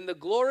 Then the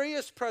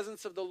glorious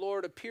presence of the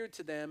Lord appeared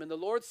to them, and the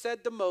Lord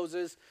said to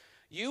Moses,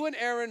 you and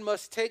Aaron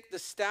must take the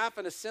staff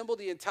and assemble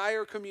the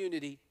entire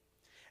community.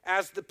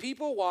 As the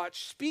people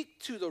watch, speak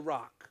to the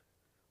rock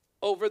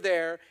over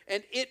there,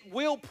 and it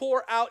will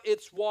pour out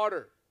its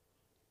water.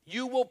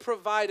 You will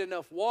provide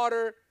enough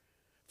water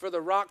for the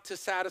rock to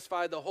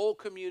satisfy the whole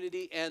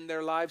community and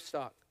their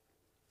livestock.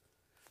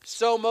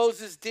 So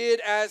Moses did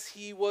as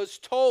he was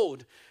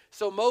told.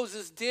 So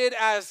Moses did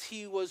as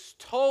he was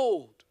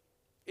told.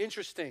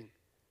 Interesting.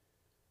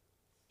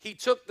 He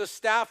took the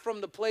staff from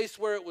the place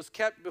where it was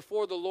kept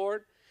before the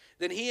Lord.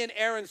 Then he and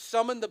Aaron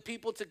summoned the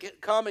people to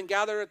come and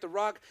gather at the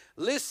rock.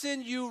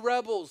 Listen, you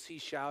rebels, he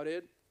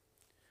shouted.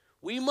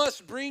 We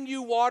must bring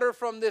you water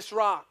from this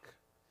rock.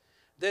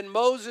 Then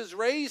Moses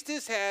raised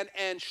his hand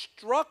and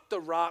struck the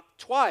rock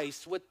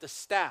twice with the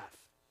staff,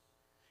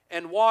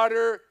 and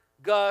water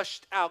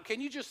gushed out.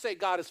 Can you just say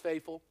God is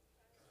faithful?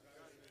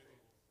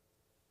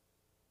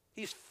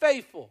 He's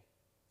faithful.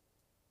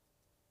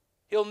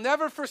 He'll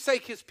never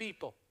forsake his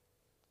people.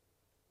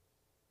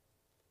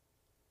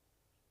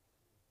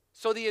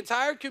 So the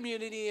entire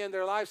community and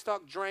their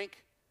livestock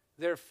drank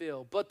their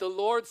fill. But the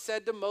Lord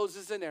said to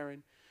Moses and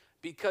Aaron,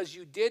 because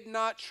you did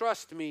not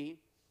trust me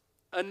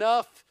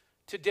enough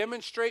to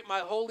demonstrate my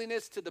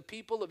holiness to the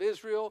people of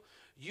Israel,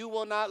 you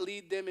will not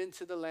lead them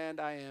into the land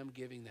I am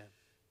giving them.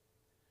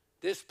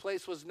 This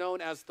place was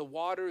known as the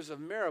waters of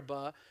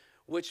Meribah,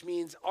 which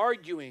means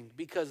arguing,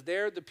 because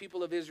there the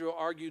people of Israel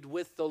argued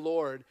with the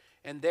Lord,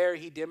 and there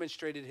he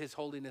demonstrated his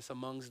holiness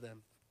amongst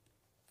them.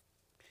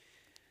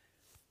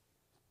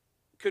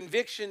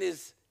 Conviction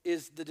is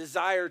the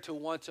desire to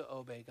want to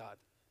obey God.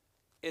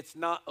 It's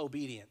not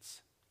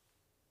obedience.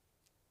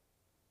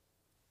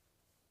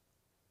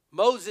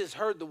 Moses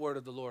heard the word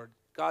of the Lord.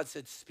 God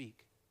said,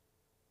 speak.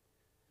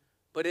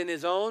 But in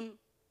his own,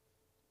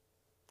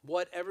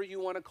 whatever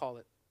you want to call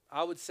it,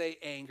 I would say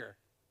anger.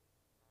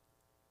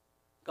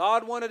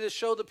 God wanted to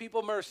show the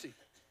people mercy.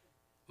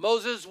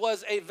 Moses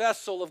was a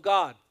vessel of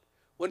God.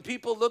 When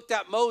people looked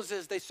at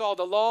Moses, they saw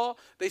the law,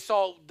 they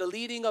saw the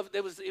leading of,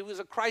 it was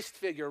a Christ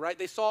figure, right?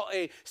 They saw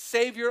a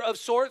savior of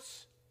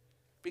sorts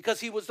because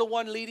he was the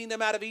one leading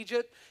them out of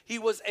Egypt. He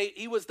was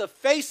the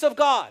face of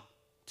God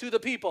to the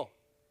people.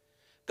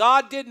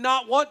 God did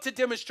not want to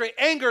demonstrate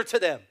anger to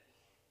them.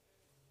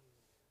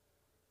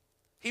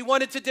 He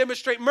wanted to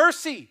demonstrate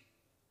mercy.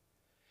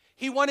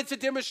 He wanted to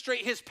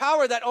demonstrate his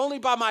power that only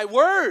by my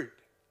word.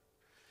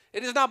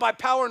 It is not by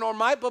power nor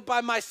might, but by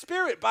my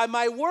spirit, by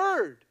my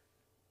word.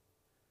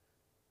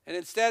 And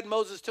instead,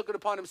 Moses took it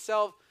upon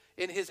himself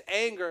in his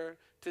anger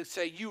to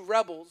say, you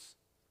rebels,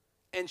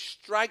 and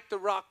strike the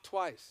rock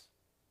twice.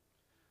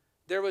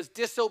 There was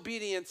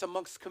disobedience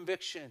amongst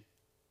conviction.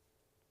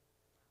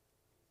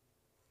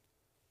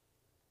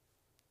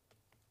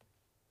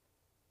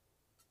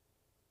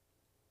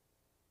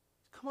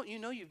 Come on, you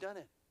know you've done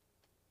it.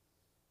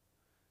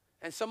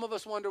 And some of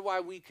us wonder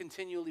why we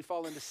continually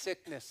fall into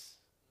sickness.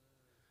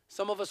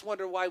 Some of us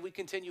wonder why we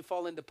continue to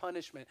fall into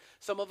punishment.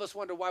 Some of us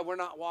wonder why we're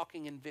not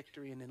walking in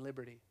victory and in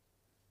liberty.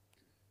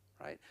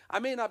 Right? I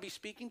may not be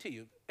speaking to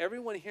you.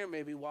 Everyone here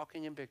may be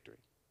walking in victory.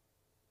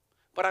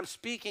 But I'm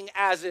speaking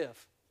as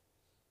if.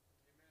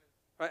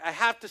 Right? I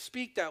have to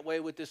speak that way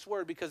with this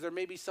word because there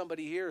may be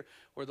somebody here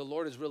where the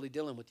Lord is really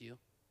dealing with you.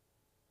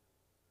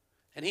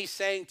 And he's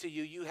saying to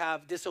you, you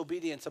have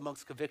disobedience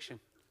amongst conviction.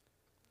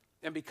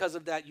 And because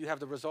of that, you have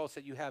the results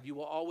that you have. You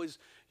will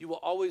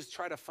always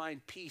try to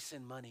find peace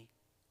in money.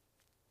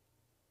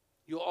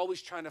 You'll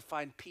always try to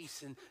find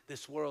peace in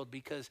this world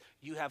because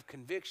you have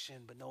conviction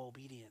but no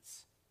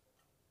obedience.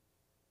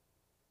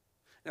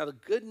 Now, the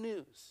good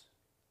news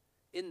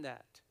in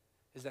that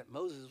is that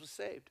Moses was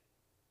saved.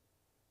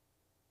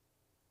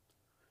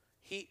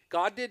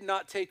 God did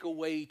not take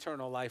away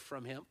eternal life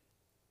from him.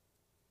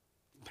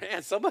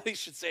 Man, somebody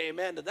should say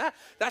amen to that.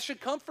 That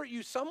should comfort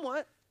you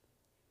somewhat.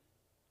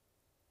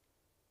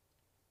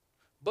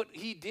 But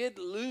he did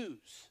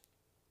lose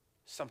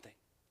something.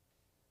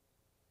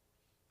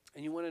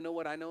 And you want to know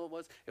what I know it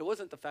was? It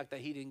wasn't the fact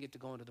that he didn't get to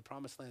go into the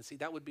promised land. See,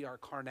 that would be our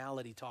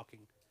carnality talking.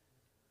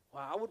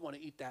 Well, I would want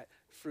to eat that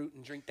fruit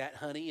and drink that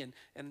honey and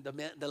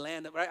the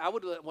land. Right? I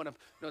would want to,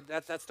 no,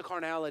 that's the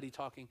carnality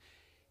talking.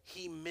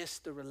 He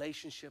missed the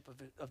relationship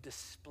of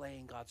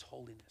displaying God's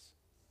holiness.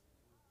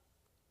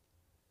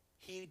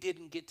 He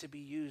didn't get to be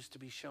used to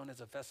be shown as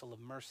a vessel of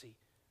mercy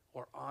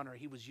or honor.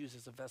 He was used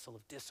as a vessel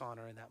of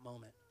dishonor in that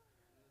moment.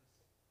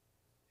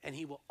 And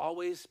he will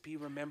always be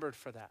remembered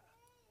for that.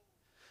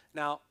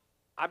 Now,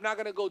 I'm not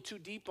going to go too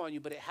deep on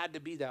you, but it had to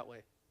be that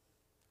way.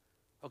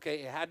 Okay,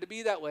 it had to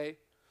be that way.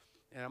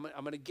 And I'm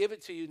going to give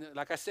it to you.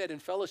 Like I said, in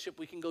fellowship,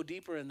 we can go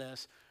deeper in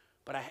this.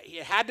 But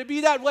it had to be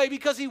that way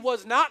because he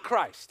was not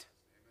Christ.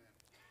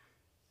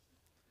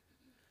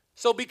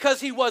 So because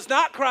he was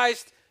not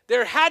Christ,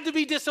 there had to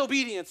be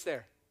disobedience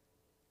there.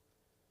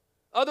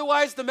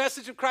 Otherwise, the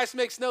message of Christ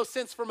makes no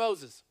sense for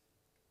Moses.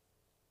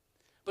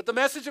 But the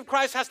message of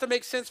Christ has to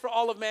make sense for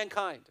all of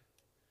mankind.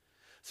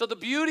 So the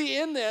beauty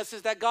in this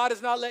is that God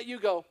has not let you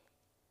go.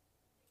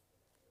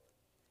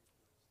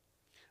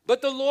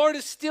 But the Lord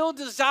is still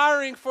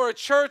desiring for a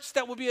church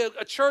that will be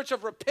a church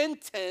of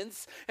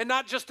repentance and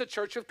not just a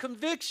church of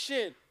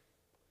conviction.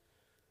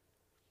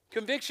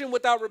 Conviction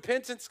without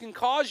repentance can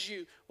cause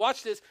you,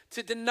 watch this,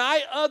 to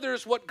deny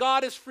others what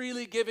God has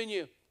freely given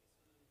you.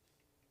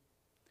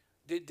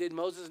 Did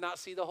Moses not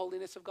see the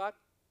holiness of God?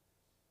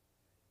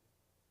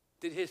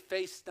 Did his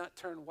face not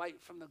turn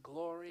white from the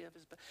glory of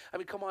his? I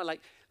mean, come on,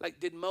 like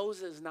did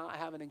Moses not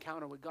have an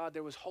encounter with God?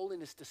 There was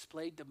holiness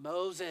displayed to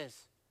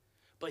Moses,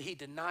 but he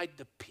denied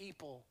the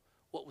people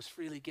what was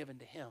freely given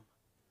to him.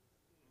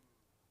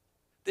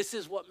 This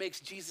is what makes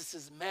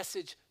Jesus'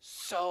 message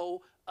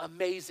so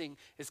amazing,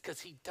 is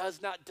because he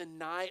does not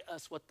deny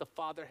us what the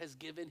Father has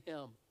given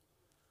him.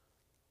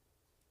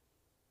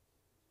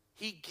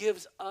 He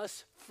gives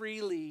us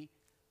freely,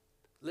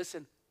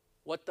 listen,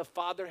 what the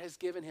Father has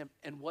given him.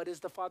 And what is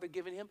the Father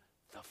given him?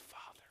 The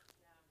Father.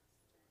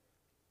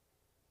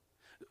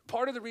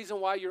 Part of the reason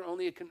why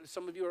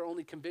some of you are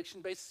only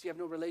conviction-based is you have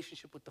no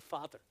relationship with the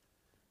Father.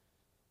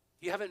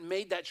 You haven't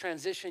made that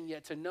transition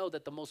yet to know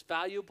that the most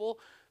valuable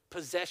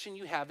possession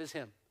you have is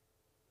him.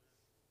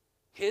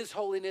 His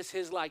holiness,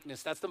 his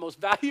likeness. That's the most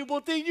valuable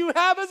thing you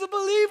have as a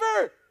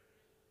believer.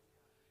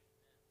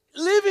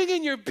 Living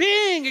in your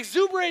being,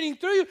 exuberating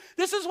through you.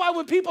 This is why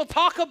when people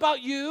talk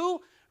about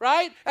you,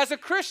 right, as a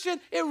Christian,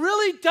 it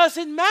really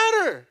doesn't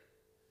matter.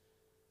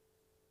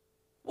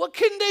 What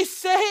can they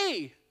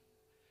say?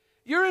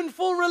 You're in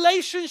full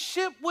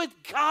relationship with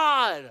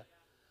God.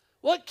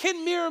 What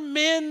can mere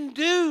men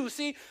do?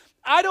 See,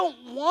 I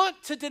don't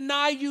want to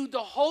deny you the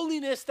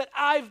holiness that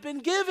I've been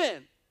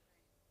given.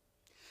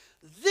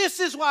 This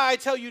is why I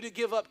tell you to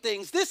give up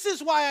things. This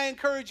is why I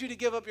encourage you to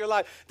give up your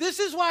life. This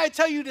is why I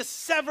tell you to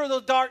sever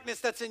the darkness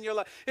that's in your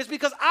life. It's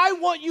because I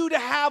want you to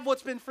have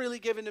what's been freely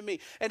given to me.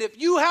 And if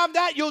you have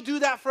that, you'll do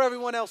that for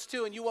everyone else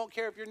too, and you won't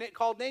care if you're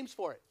called names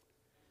for it.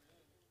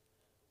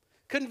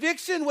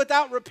 Conviction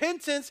without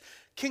repentance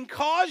can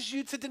cause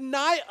you to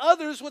deny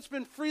others what's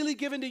been freely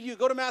given to you.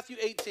 Go to Matthew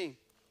 18.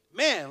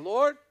 Man,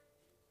 Lord.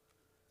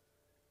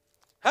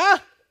 Huh?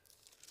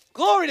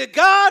 Glory to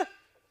God.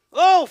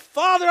 Oh,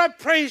 Father, I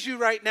praise you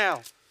right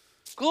now.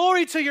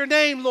 Glory to your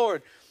name,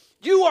 Lord.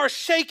 You are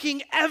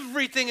shaking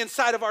everything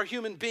inside of our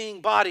human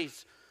being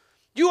bodies.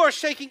 You are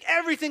shaking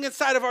everything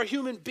inside of our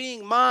human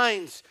being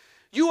minds.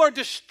 You are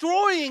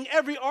destroying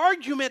every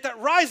argument that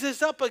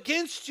rises up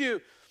against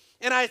you.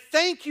 And I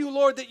thank you,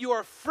 Lord, that you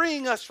are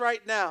freeing us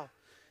right now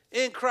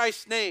in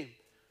Christ's name.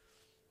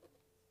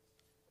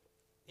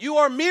 You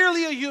are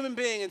merely a human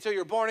being until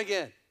you're born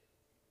again.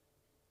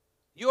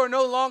 You are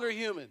no longer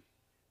human.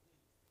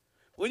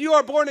 When you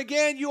are born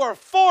again, you are a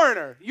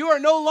foreigner. You are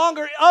no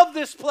longer of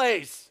this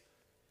place.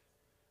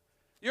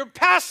 You're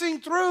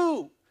passing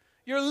through.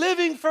 You're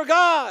living for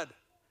God.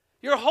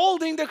 You're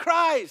holding to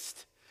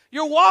Christ.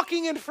 You're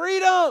walking in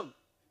freedom.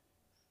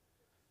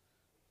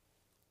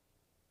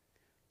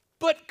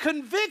 But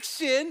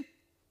conviction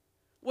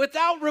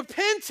without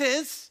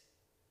repentance,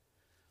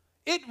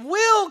 it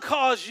will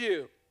cause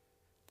you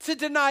to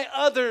deny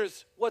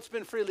others what's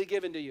been freely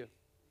given to you.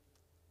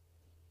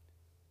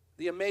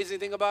 The amazing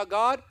thing about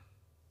God,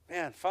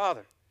 man,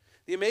 Father,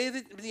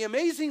 the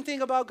amazing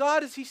thing about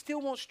God is he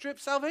still won't strip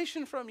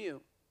salvation from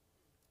you.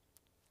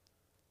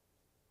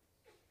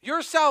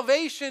 Your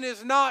salvation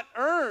is not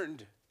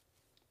earned.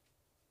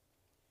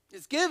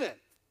 It's given.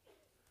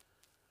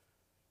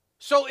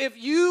 So if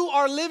you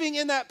are living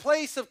in that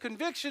place of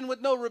conviction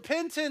with no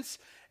repentance,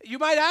 you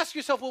might ask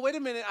yourself, well, wait a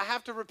minute, I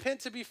have to repent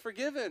to be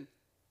forgiven.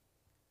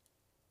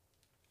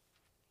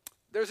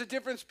 There's a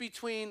difference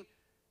between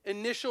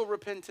initial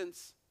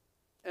repentance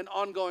and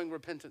ongoing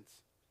repentance.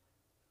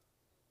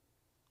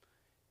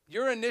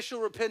 Your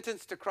initial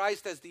repentance to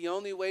Christ as the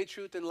only way,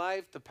 truth, and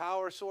life, the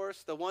power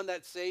source, the one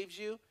that saves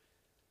you,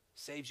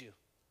 saves you.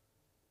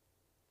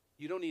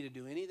 You don't need to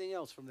do anything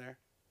else from there.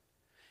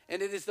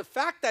 And it is the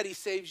fact that he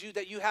saves you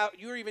that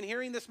you're even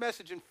hearing this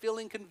message and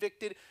feeling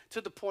convicted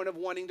to the point of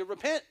wanting to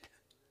repent.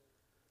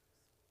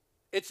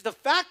 It's the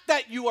fact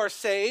that you are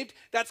saved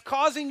that's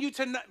causing you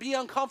to be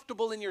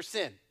uncomfortable in your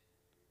sin.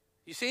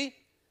 You see?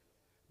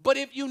 But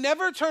if you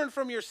never turn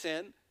from your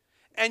sin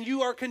and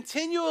you are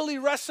continually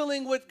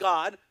wrestling with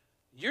God,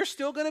 you're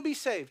still going to be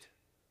saved.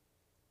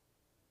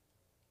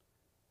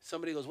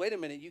 Somebody goes, wait a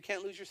minute, you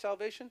can't lose your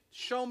salvation?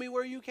 Show me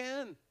where you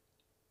can.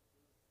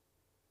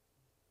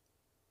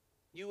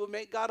 You will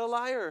make God a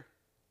liar.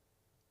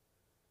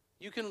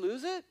 You can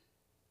lose it.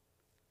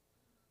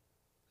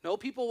 No,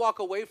 people walk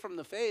away from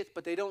the faith,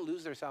 but they don't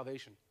lose their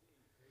salvation.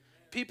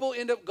 People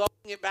end up going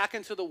back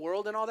into the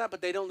world and all that,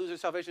 but they don't lose their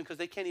salvation because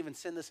they can't even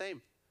sin the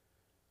same.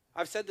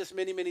 I've said this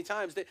many, many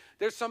times.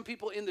 There's some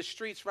people in the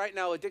streets right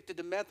now addicted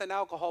to meth and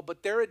alcohol,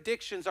 but their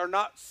addictions are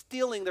not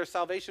stealing their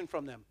salvation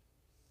from them.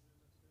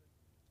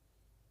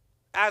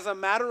 As a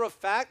matter of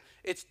fact,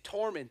 it's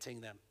tormenting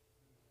them.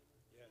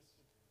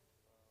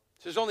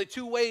 So there's only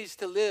two ways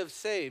to live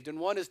saved, and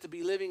one is to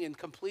be living in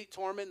complete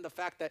torment in the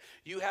fact that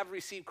you have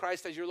received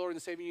Christ as your Lord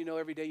and Savior. You know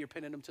every day you're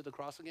pinning him to the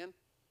cross again.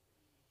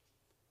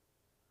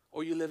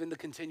 Or you live in the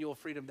continual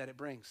freedom that it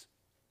brings.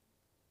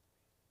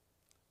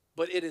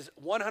 But it is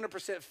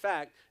 100%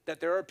 fact that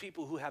there are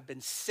people who have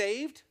been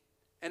saved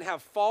and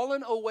have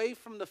fallen away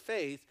from the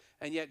faith,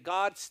 and yet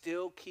God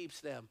still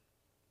keeps them.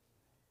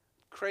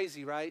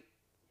 Crazy, right?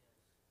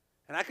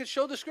 And I can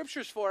show the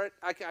scriptures for it.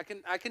 I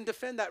can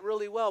defend that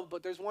really well,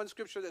 but there's one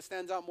scripture that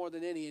stands out more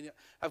than any, and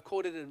I've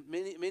quoted it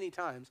many, many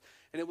times.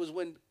 And it was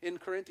when in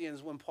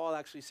Corinthians when Paul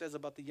actually says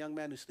about the young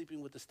man who's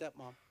sleeping with the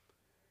stepmom.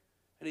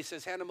 And he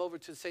says, hand him over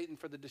to Satan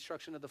for the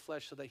destruction of the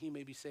flesh so that he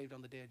may be saved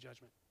on the day of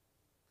judgment.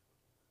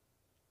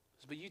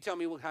 But you tell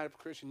me what kind of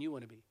Christian you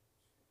want to be.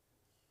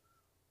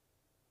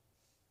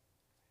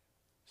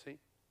 See?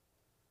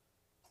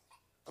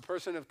 A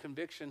person of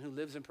conviction who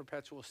lives in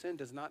perpetual sin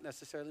does not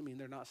necessarily mean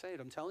they're not saved.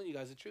 I'm telling you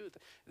guys the truth.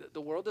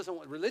 The world doesn't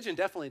want, religion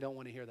definitely don't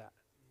want to hear that.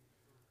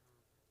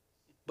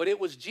 But it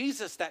was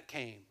Jesus that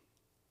came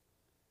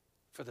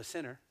for the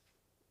sinner.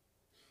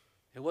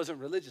 It wasn't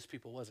religious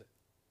people, was it?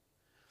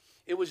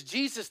 It was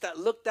Jesus that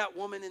looked that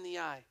woman in the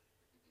eye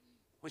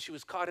when she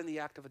was caught in the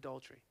act of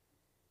adultery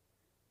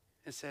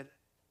and said,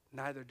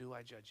 neither do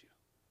I judge you.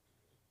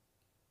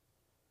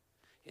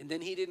 And then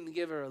he didn't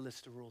give her a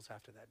list of rules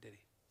after that, did he?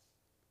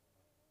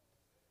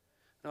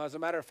 No, as a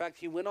matter of fact,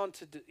 he went on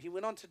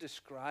to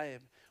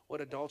describe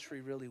what adultery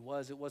really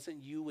was. It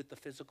wasn't you with the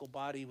physical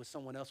body with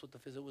someone else with the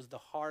physical. It was the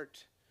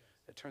heart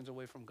that turns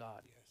away from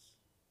God. Yes.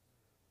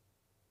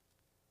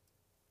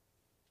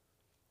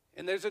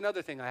 And there's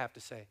another thing I have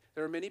to say.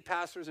 There are many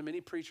pastors and many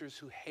preachers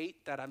who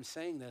hate that I'm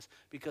saying this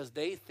because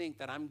they think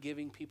that I'm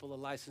giving people a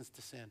license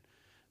to sin.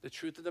 The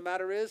truth of the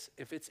matter is,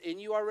 if it's in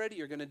you already,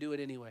 you're going to do it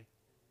anyway.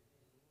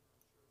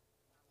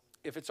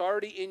 If it's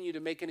already in you to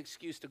make an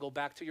excuse to go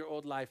back to your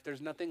old life,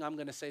 there's nothing I'm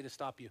going to say to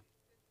stop you.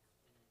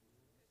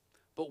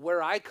 But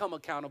where I come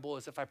accountable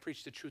is if I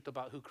preach the truth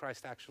about who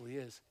Christ actually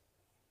is.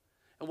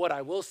 And what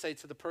I will say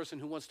to the person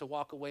who wants to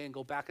walk away and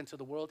go back into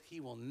the world, he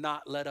will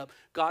not let up.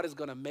 God is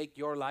going to make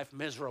your life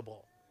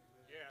miserable.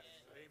 Yes,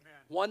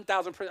 amen.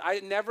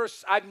 1,000%.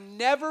 I've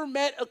never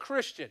met a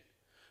Christian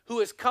who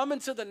has come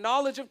into the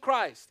knowledge of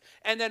Christ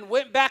and then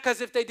went back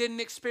as if they didn't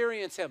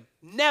experience him.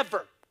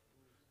 Never.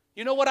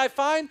 You know what I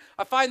find?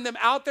 I find them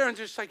out there and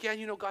just like, yeah,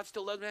 you know, God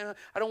still loves me.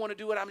 I don't want to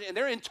do what I'm doing. And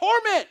they're in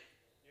torment.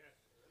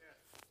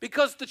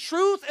 Because the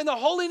truth and the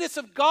holiness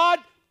of God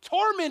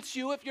torments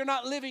you if you're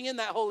not living in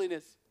that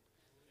holiness.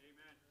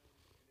 Amen.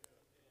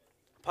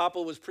 Papa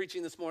was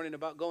preaching this morning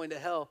about going to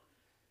hell.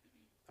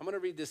 I'm going to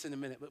read this in a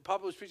minute. But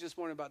Papa was preaching this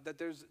morning about that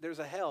there's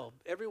a hell.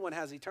 Everyone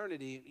has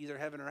eternity, either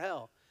heaven or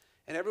hell.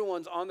 And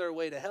everyone's on their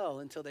way to hell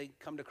until they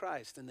come to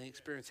Christ and they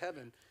experience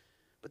heaven.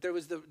 But there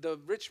was the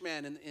rich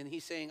man, and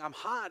he's saying, I'm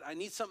hot. I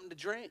need something to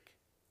drink.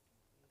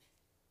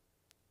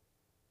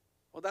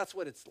 Well, that's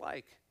what it's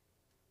like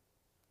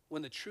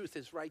when the truth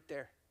is right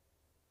there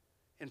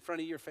in front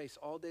of your face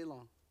all day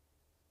long.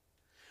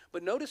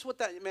 But notice what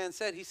that man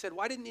said. He said,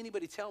 why didn't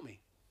anybody tell me?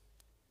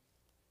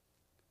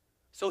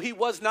 So he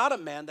was not a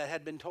man that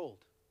had been told.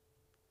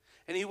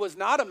 And he was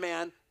not a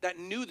man that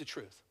knew the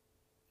truth.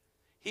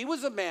 He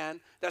was a man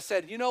that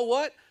said, you know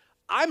what?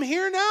 I'm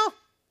here now.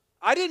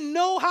 I didn't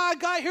know how I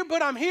got here,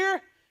 but I'm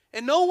here,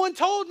 and no one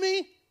told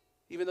me,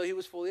 even though he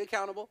was fully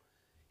accountable.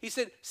 He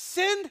said,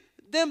 send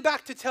them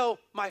back to tell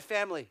my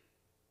family.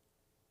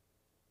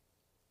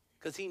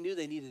 Because he knew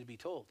they needed to be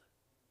told.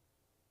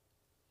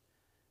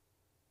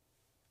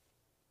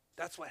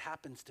 That's what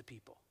happens to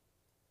people.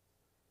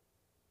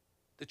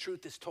 The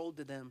truth is told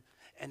to them,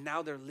 and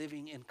now they're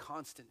living in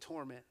constant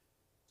torment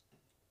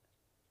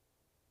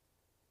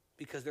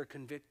because they're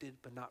convicted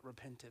but not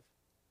repentive.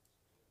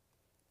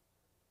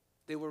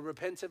 They were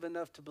repentive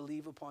enough to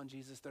believe upon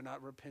Jesus. They're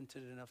not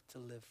repentant enough to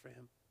live for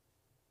him.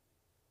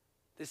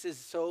 This is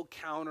so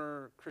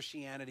counter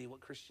Christianity,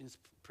 what Christians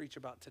preach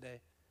about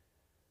today.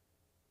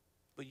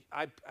 But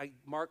I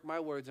mark my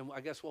words, and I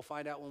guess we'll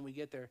find out when we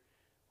get there.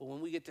 But when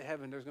we get to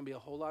heaven, there's going to be a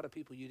whole lot of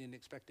people you didn't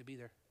expect to be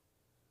there.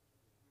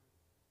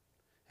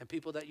 And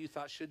people that you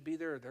thought should be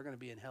there, they're going to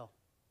be in hell.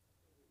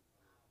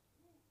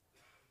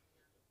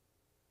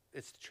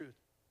 It's the truth.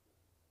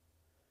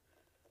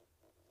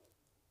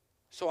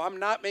 So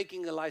I'm not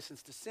making a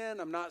license to sin.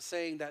 I'm not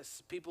saying that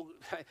people,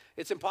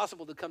 it's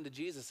impossible to come to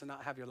Jesus and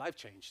not have your life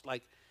changed.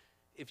 Like,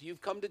 if you've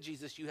come to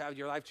Jesus, you have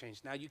your life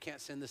changed. Now you can't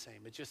sin the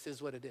same. It just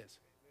is what it is.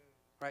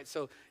 Right?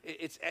 So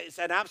it's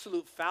an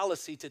absolute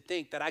fallacy to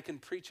think that I can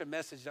preach a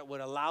message that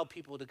would allow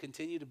people to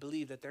continue to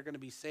believe that they're going to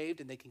be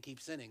saved and they can keep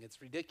sinning. It's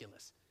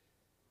ridiculous.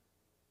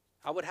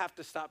 I would have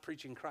to stop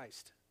preaching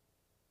Christ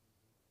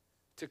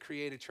to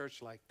create a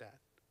church like that.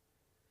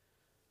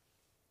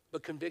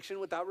 But conviction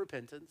without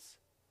repentance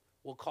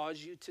will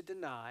cause you to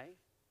deny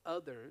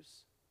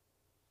others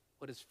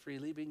what has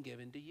freely been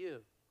given to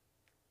you.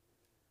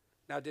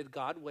 Now, did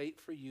God wait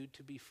for you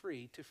to be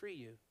free to free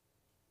you?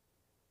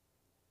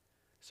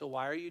 So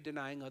why are you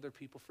denying other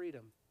people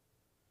freedom?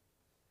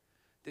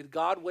 Did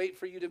God wait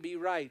for you to be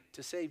right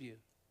to save you?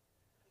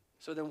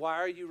 So then why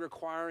are you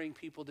requiring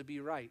people to be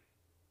right?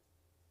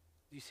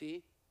 You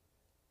see?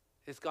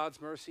 Is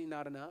God's mercy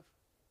not enough?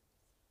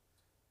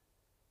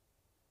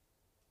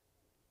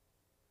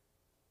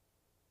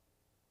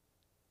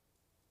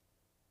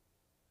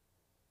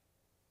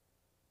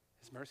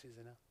 His mercy is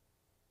enough.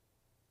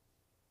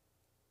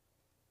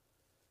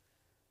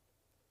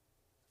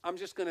 I'm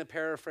just going to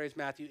paraphrase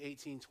Matthew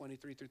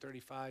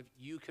 18:23-35.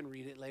 You can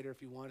read it later if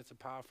you want. It's a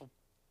powerful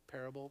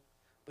parable.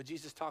 But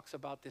Jesus talks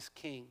about this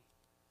king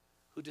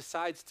who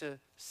decides to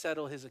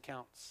settle his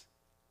accounts.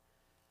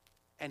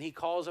 And he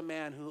calls a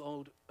man who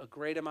owed a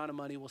great amount of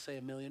money, we'll say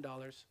 $1 million,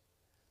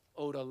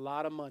 owed a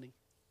lot of money.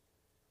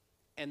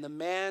 And the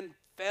man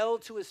fell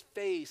to his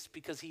face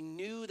because he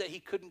knew that he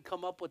couldn't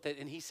come up with it.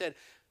 And he said,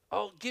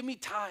 oh, give me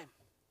time.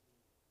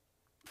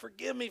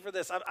 Forgive me for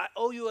this. I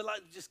owe you a lot.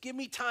 Just give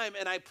me time,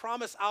 and I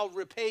promise I'll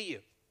repay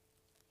you.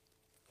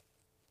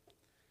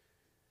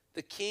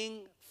 The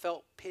king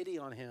felt pity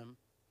on him.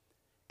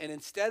 And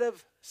instead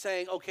of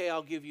saying, okay,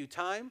 I'll give you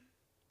time,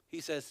 he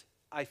says,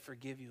 I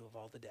forgive you of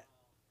all the debt.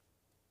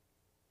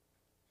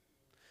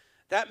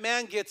 That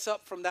man gets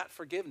up from that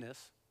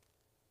forgiveness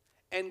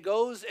and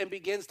goes and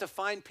begins to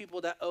find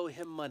people that owe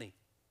him money.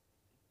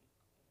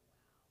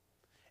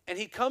 And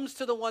he comes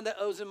to the one that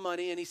owes him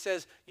money and he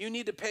says, you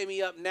need to pay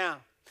me up now.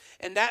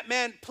 And that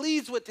man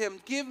pleads with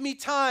him, give me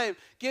time,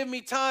 give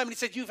me time. And he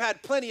said, you've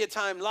had plenty of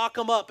time, lock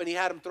him up. And he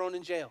had him thrown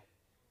in jail.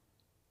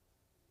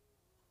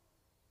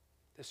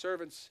 The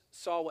servants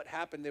saw what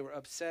happened. They were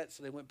upset,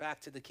 so they went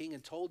back to the king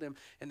and told him.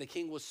 And the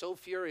king was so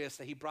furious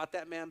that he brought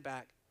that man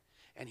back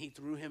and he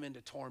threw him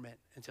into torment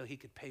until he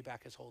could pay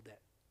back his whole debt.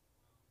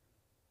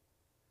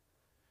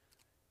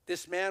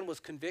 This man was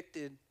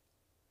convicted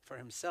for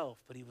himself,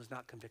 but he was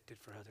not convicted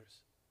for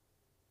others.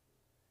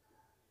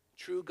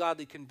 True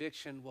godly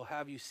conviction will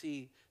have you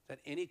see that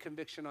any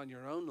conviction on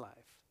your own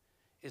life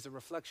is a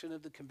reflection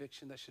of the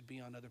conviction that should be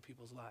on other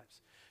people's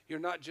lives. You're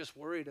not just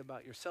worried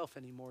about yourself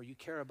anymore. You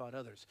care about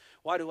others.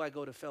 Why do I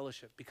go to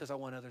fellowship? Because I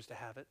want others to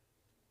have it.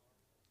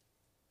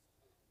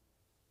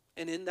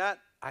 And in that,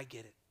 I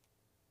get it.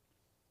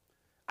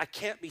 I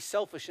can't be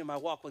selfish in my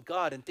walk with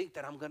God and think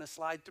that I'm going to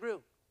slide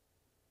through.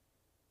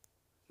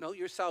 No,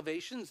 your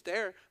salvation's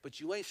there,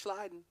 but you ain't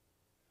sliding.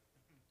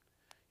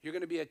 You're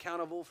going to be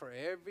accountable for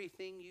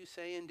everything you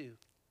say and do.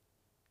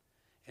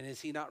 And is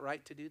he not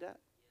right to do that?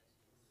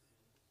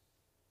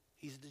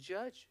 He's the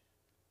judge.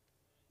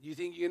 You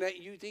think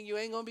you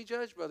ain't going to be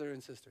judged, brother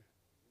and sister?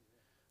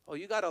 Oh,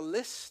 you got a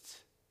list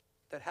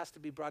that has to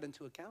be brought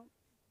into account.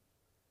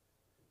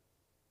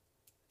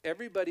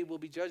 Everybody will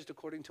be judged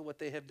according to what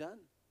they have done.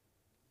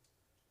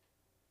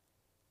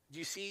 Do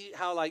you see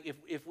how, like,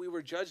 if we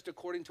were judged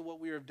according to what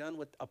we have done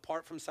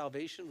apart from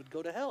salvation, would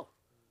go to hell?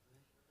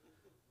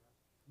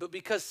 But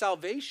because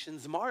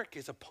salvation's mark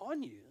is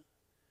upon you,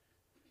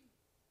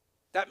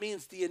 that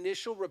means the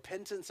initial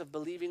repentance of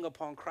believing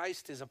upon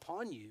Christ is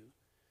upon you.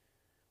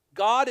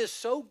 God is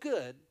so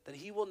good that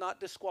he will not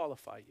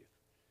disqualify you,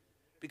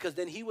 because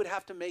then he would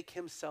have to make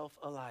himself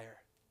a liar.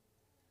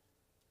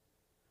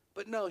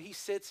 But no, he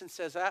sits and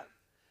says,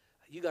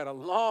 you got a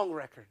long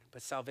record,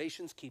 but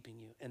salvation's keeping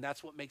you, and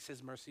that's what makes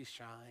his mercy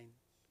shine.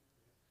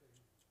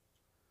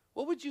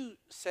 What would you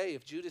say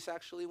if Judas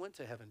actually went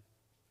to heaven?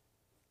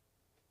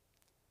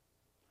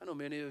 I know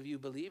many of you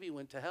believe he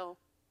went to hell.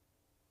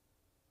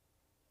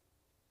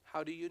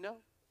 How do you know?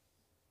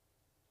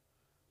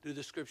 Do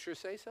the scriptures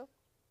say so?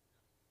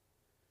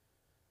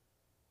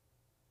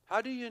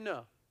 How do you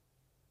know?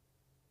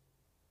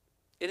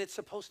 And it's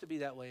supposed to be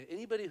that way.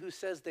 Anybody who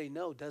says they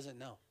know doesn't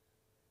know.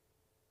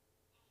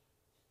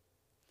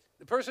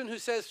 The person who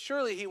says,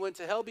 surely he went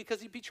to hell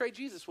because he betrayed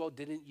Jesus. Well,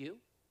 didn't you?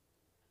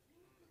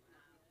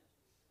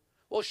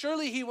 Well,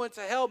 surely he went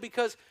to hell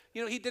because,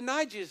 he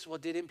denied Jesus. Well,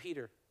 didn't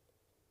Peter?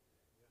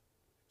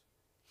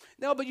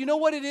 No, but you know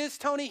what it is,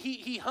 Tony?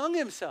 He hung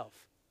himself.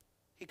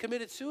 He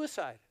committed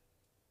suicide.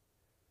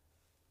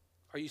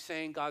 Are you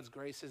saying God's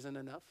grace isn't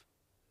enough?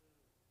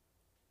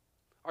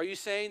 Are you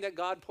saying that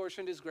God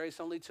portioned his grace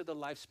only to the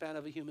lifespan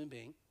of a human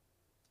being?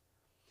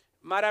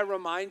 Might I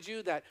remind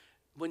you that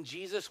when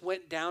Jesus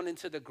went down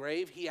into the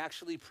grave, he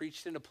actually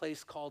preached in a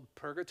place called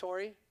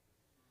purgatory,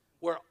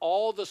 where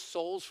all the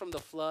souls from the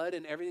flood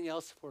and everything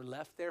else were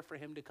left there for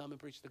him to come and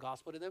preach the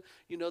gospel to them.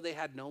 You know they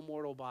had no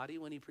mortal body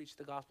when he preached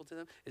the gospel to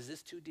them. Is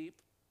this too deep?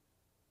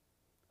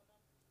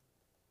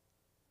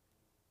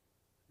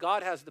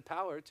 God has the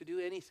power to do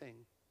anything,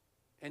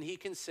 and he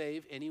can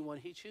save anyone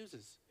he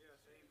chooses. Yes,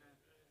 amen.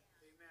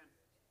 Amen.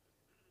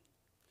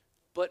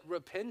 But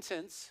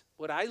repentance,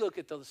 when I look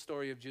at the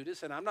story of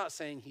Judas, and I'm not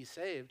saying he's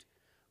saved,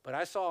 but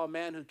I saw a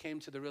man who came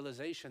to the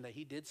realization that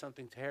he did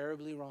something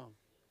terribly wrong.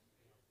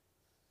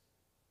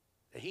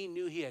 That he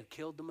knew he had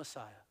killed the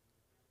Messiah.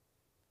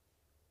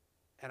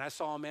 And I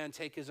saw a man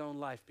take his own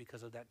life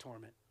because of that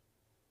torment,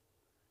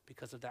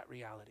 because of that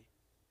reality.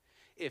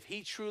 If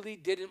he truly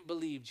didn't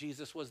believe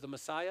Jesus was the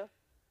Messiah,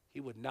 he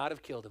would not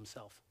have killed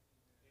himself.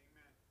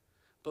 Amen.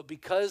 But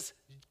because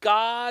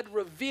God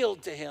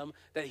revealed to him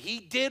that he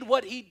did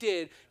what he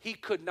did, he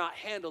could not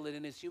handle it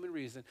in his human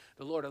reason.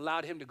 The Lord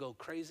allowed him to go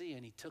crazy,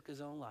 and he took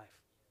his own life.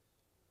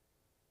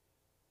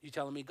 You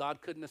telling me God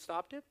couldn't have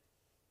stopped it?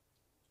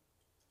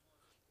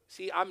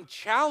 See, I'm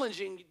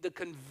challenging the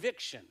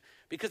conviction,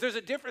 because there's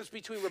a difference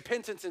between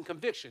repentance and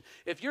conviction.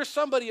 If you're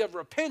somebody of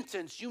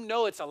repentance, you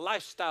know it's a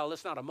lifestyle,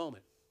 it's not a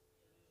moment.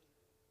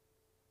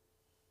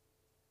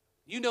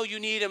 You know you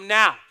need him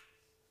now.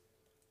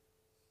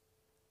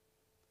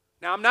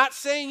 Now, I'm not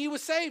saying he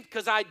was saved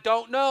because I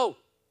don't know.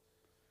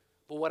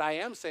 But what I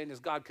am saying is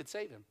God could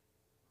save him.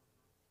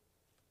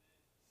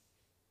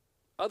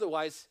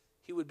 Otherwise,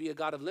 he would be a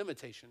God of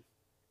limitation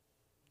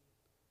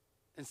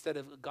instead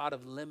of a God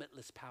of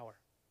limitless power.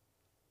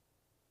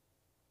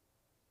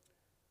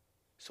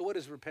 So what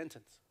is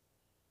repentance?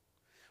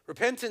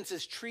 Repentance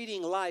is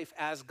treating life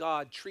as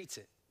God treats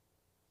it.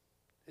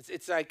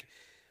 It's like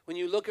when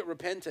you look at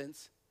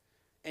repentance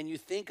and you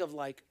think of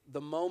like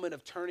the moment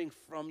of turning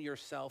from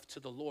yourself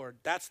to the Lord,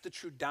 that's the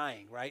true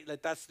dying, right?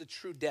 Like that's the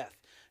true death.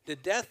 The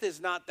death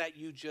is not that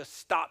you just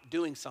stop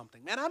doing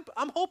something. Man,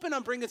 I'm hoping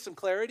I'm bringing some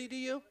clarity to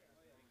you,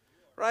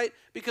 right?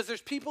 Because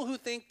there's people who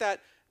think that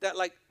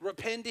like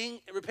repenting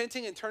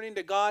and turning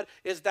to God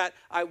is that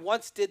I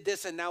once did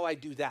this and now I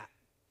do that.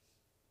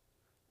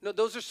 No,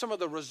 those are some of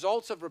the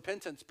results of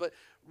repentance. But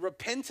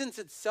repentance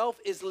itself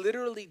is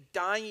literally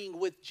dying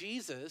with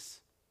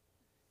Jesus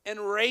and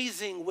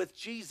raising with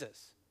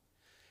Jesus.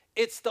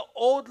 It's the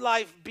old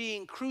life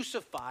being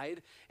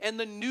crucified and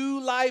the new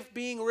life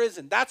being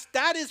risen. That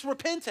is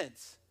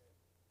repentance.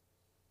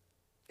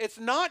 It's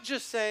not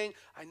just saying,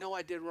 I know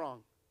I did wrong.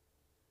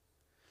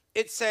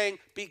 It's saying,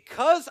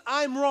 because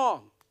I'm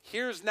wrong,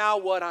 here's now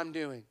what I'm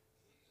doing.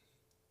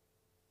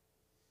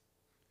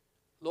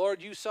 Lord,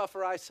 you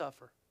suffer, I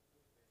suffer.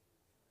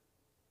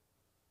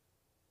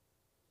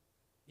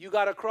 You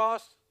got a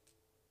cross,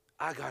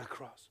 I got a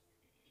cross.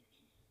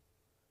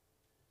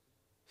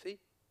 See?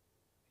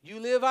 You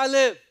live, I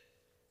live.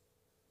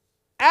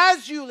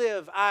 As you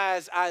live,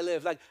 as I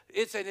live. Like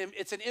it's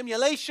an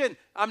emulation.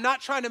 I'm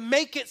not trying to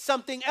make it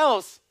something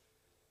else.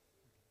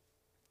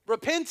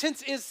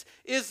 Repentance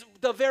is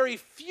the very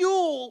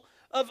fuel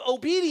of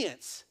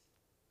obedience.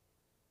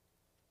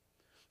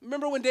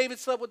 Remember when David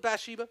slept with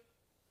Bathsheba?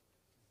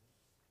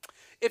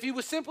 If he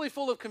was simply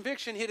full of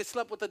conviction, he'd have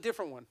slept with a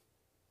different one.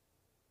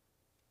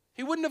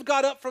 He wouldn't have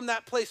got up from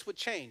that place with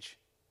change.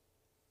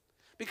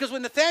 Because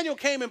when Nathanael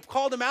came and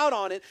called him out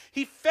on it,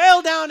 he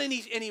fell down and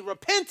he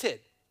repented.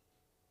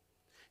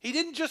 He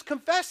didn't just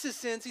confess his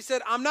sins. He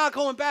said, I'm not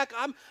going back.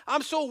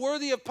 I'm so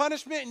worthy of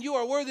punishment and you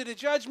are worthy to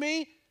judge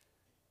me.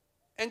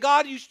 And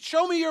God, you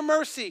show me your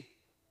mercy.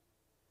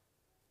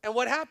 And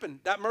what happened?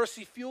 That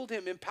mercy fueled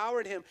him,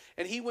 empowered him,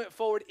 and he went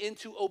forward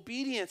into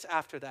obedience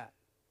after that.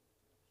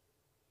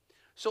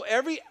 So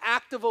every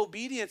act of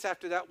obedience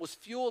after that was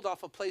fueled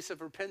off a place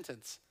of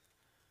repentance.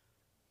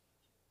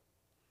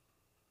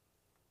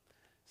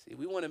 See,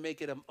 we want to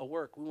make it a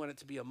work. We want it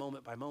to be a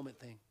moment-by-moment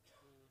thing.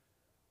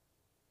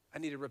 I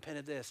need to repent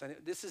of this.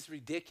 This is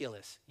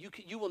ridiculous.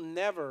 You will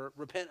never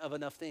repent of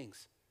enough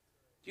things.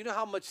 Do you know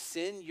how much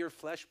sin your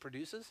flesh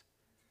produces?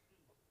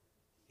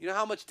 You know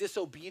how much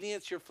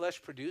disobedience your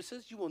flesh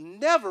produces? You will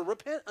never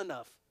repent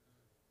enough.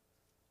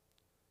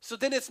 So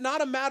then it's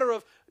not a matter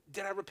of,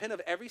 did I repent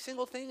of every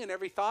single thing and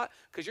every thought?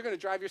 Because you're going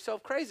to drive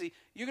yourself crazy.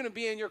 You're going to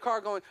be in your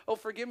car going, oh,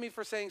 forgive me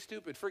for saying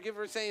stupid. Forgive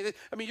me for saying this.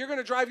 I mean, you're going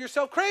to drive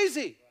yourself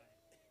crazy.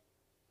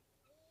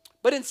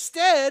 But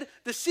instead,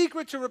 the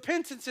secret to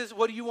repentance is,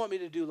 what do you want me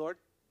to do, Lord?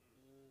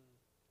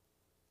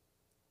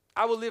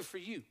 I will live for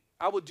you.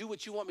 I will do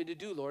what you want me to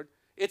do, Lord.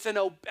 It's an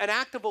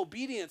act of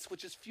obedience,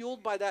 which is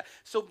fueled by that.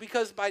 So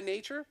because by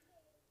nature,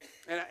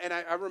 and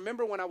I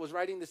remember when I was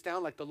writing this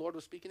down, like the Lord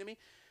was speaking to me,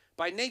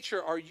 by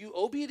nature, are you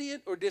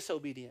obedient or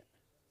disobedient?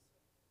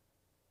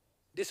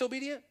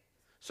 Disobedient?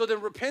 So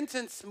then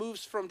repentance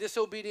moves from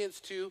disobedience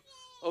to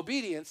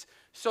obedience.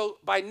 So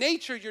by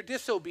nature, you're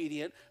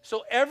disobedient.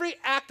 So every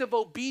act of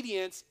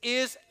obedience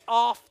is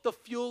off the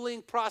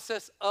fueling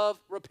process of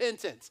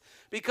repentance.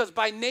 Because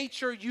by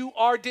nature, you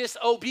are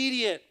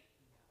disobedient.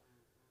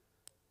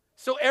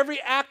 So every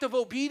act of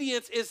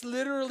obedience is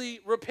literally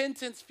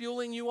repentance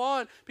fueling you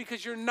on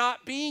because you're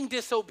not being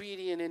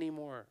disobedient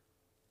anymore.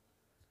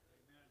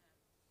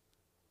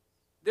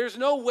 There's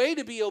no way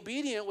to be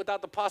obedient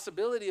without the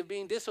possibility of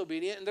being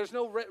disobedient, and there's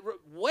no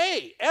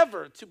way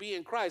ever to be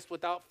in Christ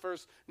without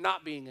first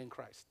not being in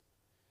Christ.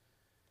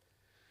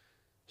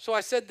 So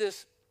I said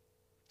this,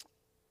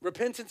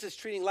 repentance is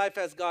treating life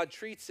as God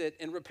treats it,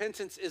 and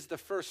repentance is the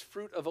first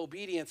fruit of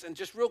obedience. And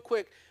just real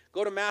quick,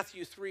 go to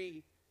Matthew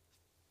 3.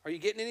 Are you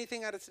getting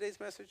anything out of today's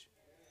message?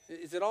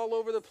 Is it all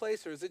over the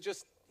place, or is it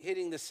just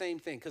hitting the same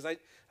thing? Because I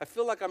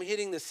feel like I'm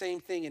hitting the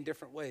same thing in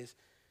different ways.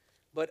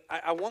 But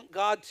I want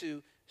God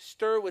to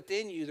stir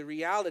within you the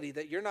reality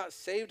that you're not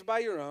saved by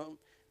your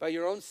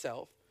own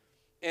self,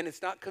 and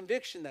it's not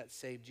conviction that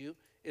saved you.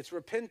 It's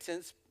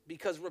repentance,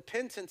 because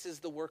repentance is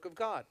the work of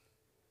God.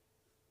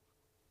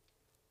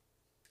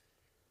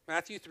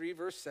 Matthew 3,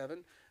 verse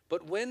 7.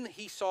 But when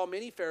he saw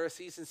many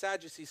Pharisees and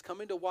Sadducees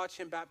coming to watch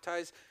him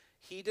baptize,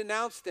 he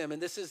denounced them.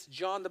 And this is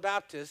John the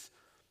Baptist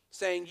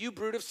saying, "You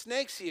brood of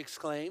snakes," he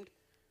exclaimed,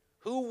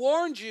 "who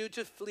warned you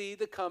to flee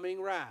the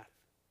coming wrath?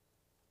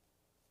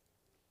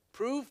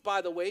 Prove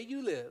by the way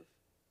you live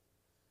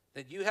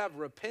that you have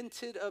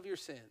repented of your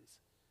sins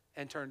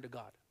and turned to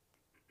God."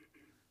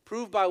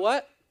 Prove by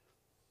what?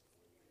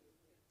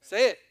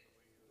 Say it.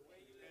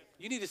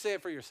 You need to say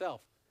it for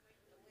yourself.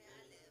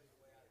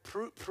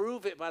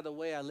 Prove it by the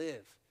way I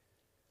live.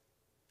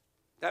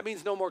 That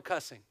means no more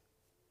cussing.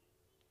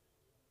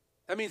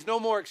 That means no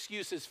more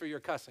excuses for your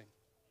cussing.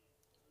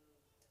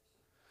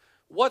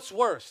 What's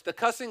worse, the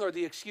cussing or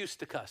the excuse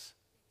to cuss?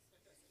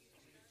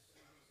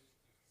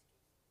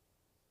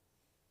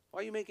 Why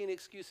are you making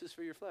excuses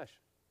for your flesh?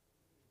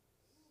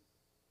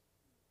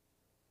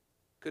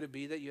 Could it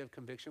be that you have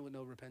conviction with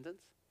no repentance?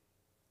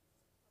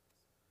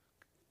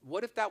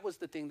 What if that was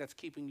the thing that's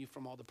keeping you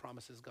from all the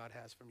promises God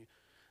has from you?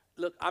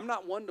 Look, I'm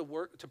not one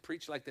to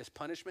preach like this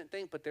punishment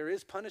thing, but there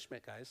is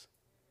punishment, guys.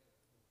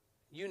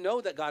 You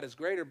know that God is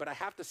greater, but I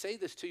have to say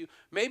this to you.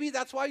 Maybe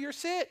that's why you're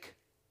sick.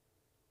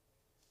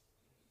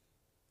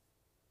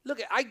 Look,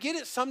 I get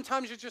it.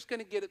 Sometimes you're just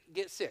going to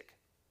get sick.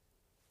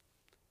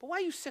 But why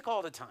are you sick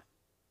all the time?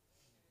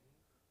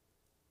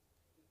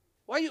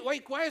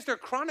 Why is there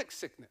chronic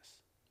sickness?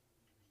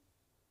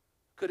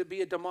 Could it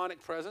be a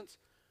demonic presence?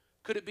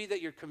 Could it be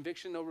that your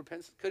conviction, no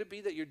repentance? Could it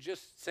be that you're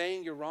just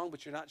saying you're wrong,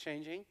 but you're not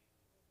changing?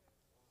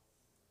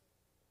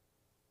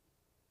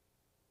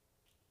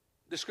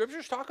 The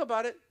scriptures talk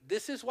about it.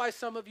 This is why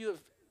some of you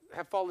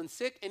have fallen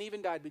sick and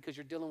even died, because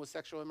you're dealing with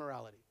sexual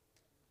immorality.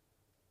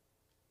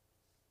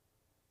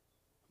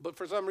 But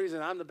for some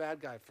reason, I'm the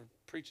bad guy for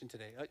preaching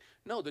today.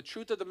 No, the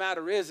truth of the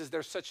matter is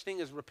there's such thing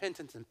as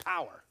repentance and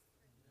power.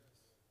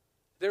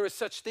 There is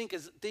such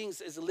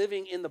things as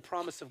living in the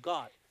promise of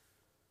God.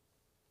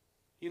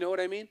 You know what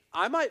I mean?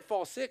 I might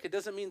fall sick. It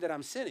doesn't mean that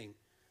I'm sinning.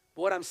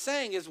 But what I'm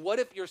saying is, what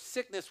if your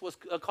sickness was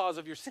a cause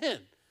of your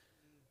sin?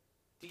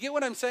 Do you get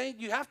what I'm saying?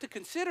 You have to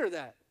consider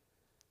that.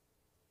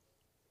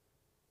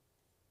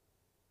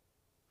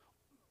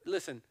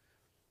 Listen,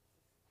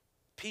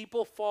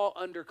 people fall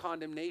under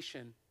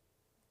condemnation.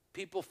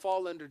 People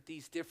fall under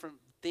these different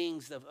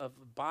things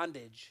of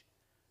bondage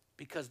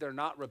because they're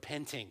not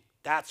repenting.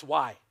 That's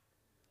why.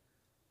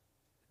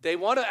 They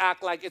want to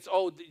act like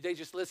they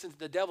just listen to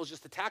the devil,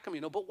 just attack them.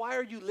 But why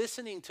are you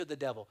listening to the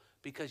devil?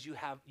 Because you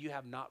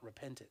have not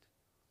repented.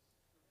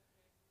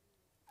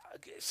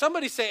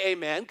 Somebody say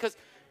amen,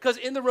 because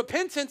in the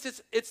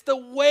repentance, it's the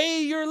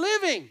way you're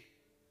living.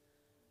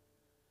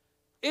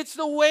 It's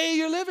the way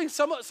you're living.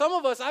 Some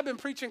of us, I've been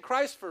preaching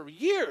Christ for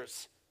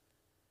years,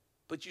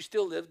 but you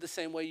still live the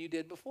same way you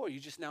did before.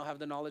 You just now have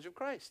the knowledge of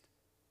Christ.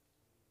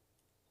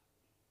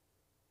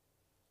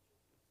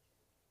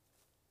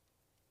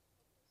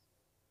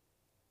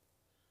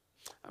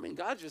 I mean,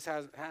 God just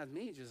has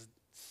me just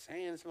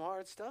saying some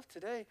hard stuff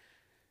today,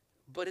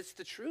 but it's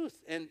the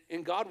truth.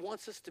 And God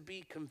wants us to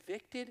be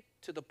convicted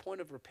to the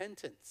point of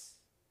repentance.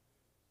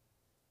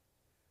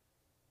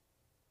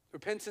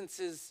 Repentance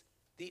is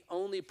the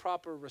only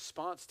proper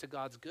response to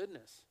God's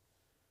goodness.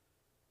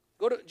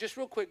 Just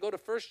real quick, go to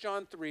 1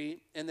 John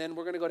 3, and then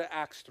we're going to go to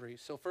Acts 3.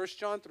 So 1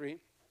 John 3.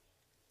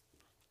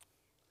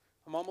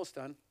 I'm almost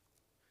done.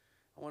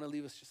 I want to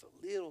leave us just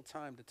a little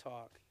time to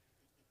talk.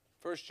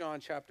 1 John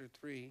chapter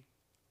 3.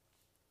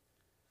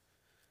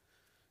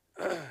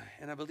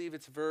 And I believe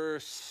it's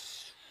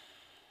verse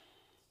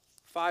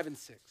 5 and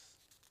 6.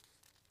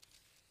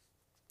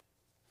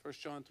 1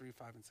 John 3,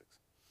 5 and 6.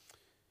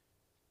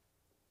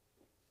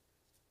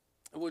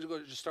 And we'll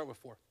just start with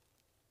 4.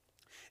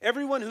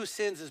 Everyone who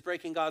sins is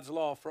breaking God's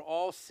law, for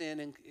all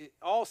sin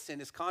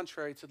is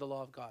contrary to the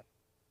law of God.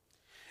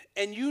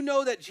 And you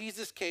know that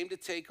Jesus came to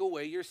take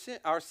away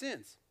our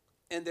sins,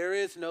 and there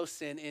is no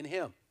sin in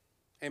him.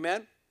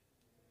 Amen?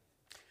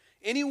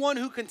 Anyone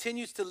who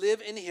continues to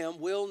live in him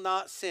will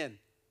not sin.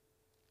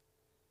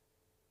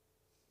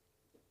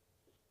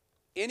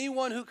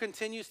 Anyone who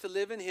continues to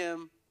live in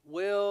him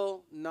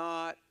will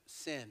not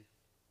sin.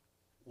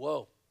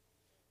 Whoa.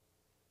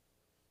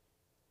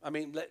 I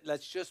mean,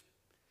 let's just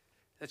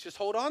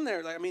hold on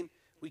there. I mean,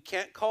 we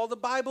can't call the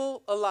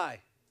Bible a lie.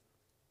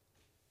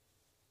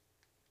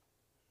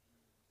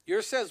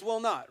 Yours says will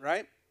not,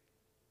 right?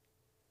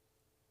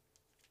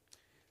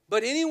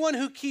 But anyone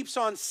who keeps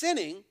on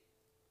sinning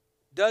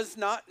does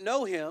not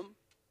know him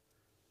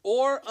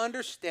or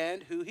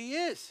understand who he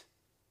is.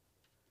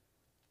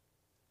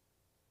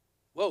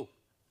 Whoa.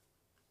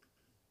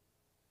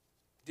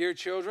 Dear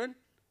children,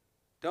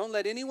 don't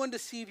let anyone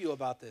deceive you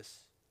about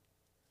this.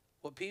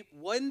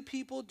 When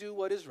people do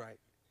what is right,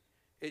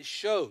 it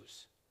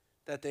shows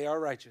that they are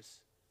righteous,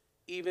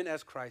 even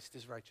as Christ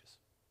is righteous.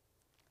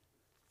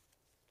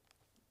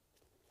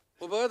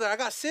 Well, brother, I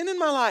got sin in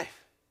my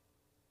life.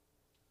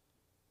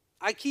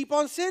 I keep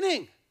on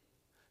sinning.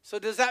 So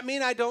does that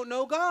mean I don't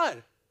know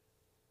God?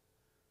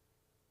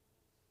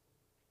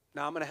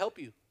 Now I'm going to help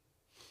you.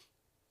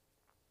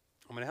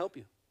 I'm going to help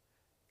you.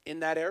 In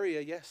that area,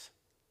 yes.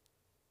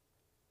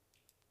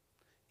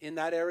 In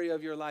that area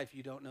of your life,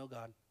 you don't know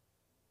God.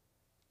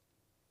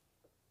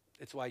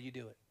 It's why you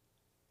do it.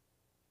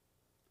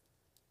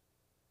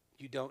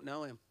 You don't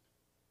know him.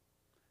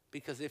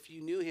 Because if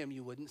you knew him,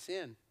 you wouldn't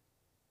sin.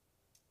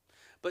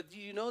 But do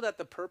you know that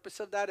the purpose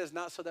of that is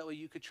not so that way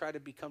you could try to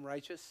become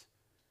righteous?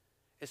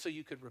 It's so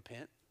you could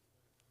repent.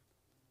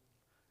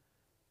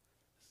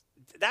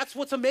 That's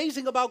what's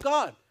amazing about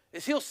God.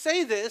 Is he'll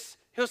say this.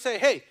 He'll say,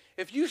 hey,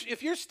 if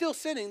you're still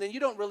sinning, then you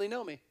don't really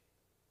know me.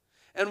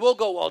 And we'll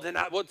go, well, then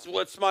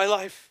what's my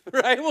life?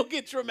 Right? We'll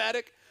get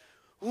dramatic.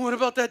 What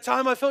about that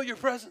time I felt your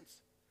presence?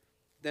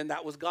 Then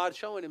that was God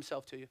showing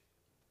himself to you.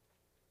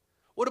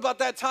 What about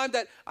that time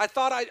that I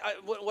thought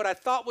what I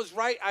thought was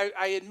right,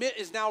 I admit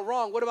is now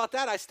wrong? What about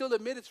that? I still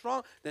admit it's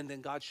wrong. Then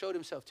God showed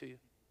himself to you.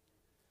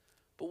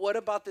 But what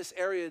about this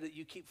area that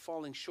you keep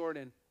falling short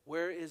in?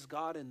 Where is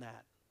God in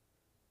that?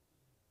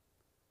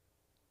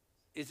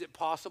 Is it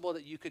possible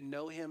that you could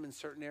know him in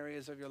certain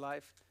areas of your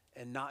life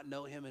and not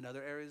know him in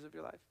other areas of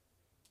your life?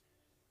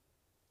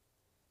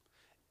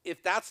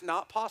 If that's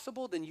not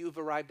possible, then you've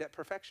arrived at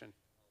perfection.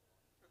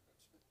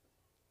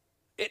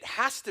 It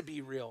has to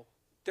be real.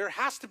 There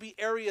has to be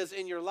areas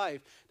in your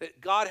life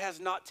that God has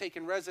not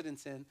taken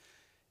residence in,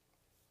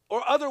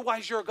 or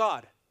otherwise you're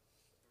God.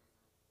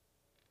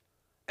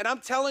 And I'm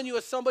telling you,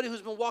 as somebody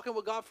who's been walking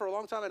with God for a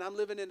long time, and I'm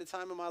living in a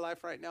time in my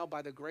life right now,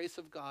 by the grace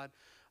of God,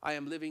 I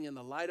am living in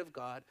the light of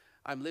God.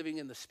 I'm living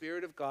in the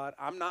Spirit of God.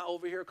 I'm not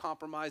over here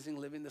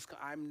compromising, living this.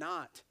 I'm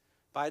not.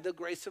 By the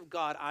grace of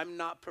God, I'm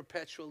not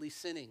perpetually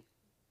sinning.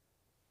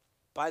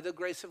 By the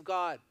grace of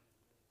God.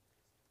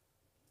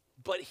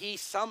 But he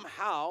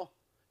somehow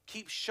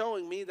keeps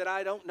showing me that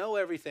I don't know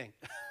everything.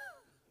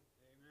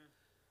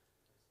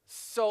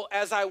 So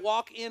as I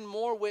walk in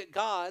more with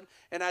God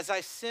and as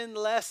I sin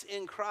less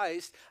in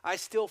Christ, I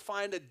still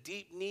find a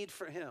deep need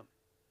for him.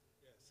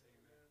 Yes,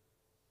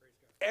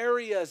 amen.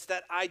 Areas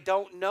that I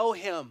don't know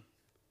him.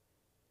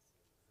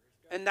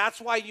 And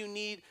that's why you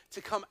need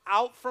to come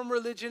out from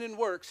religion and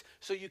works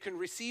so you can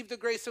receive the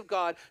grace of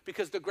God,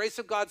 because the grace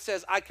of God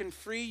says, I can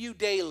free you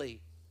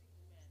daily.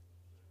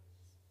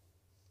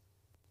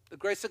 The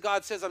grace of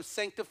God says, I'm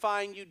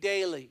sanctifying you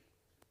daily.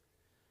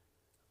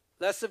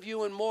 Less of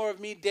you and more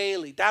of me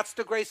daily. That's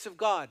the grace of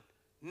God.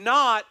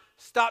 Not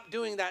stop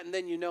doing that and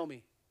then you know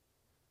me.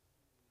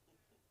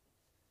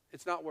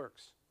 It's not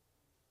works.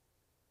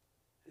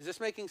 Is this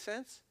making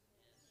sense?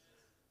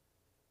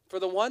 For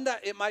the one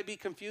that it might be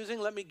confusing,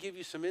 let me give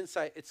you some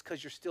insight. It's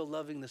because you're still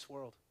loving this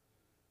world.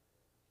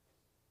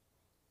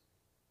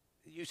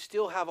 You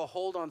still have a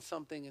hold on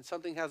something, and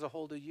something has a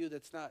hold of you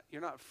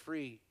you're not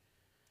free.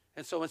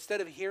 And so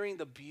instead of hearing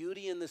the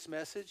beauty in this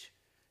message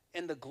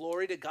and the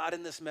glory to God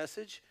in this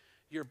message,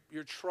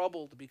 you're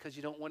troubled because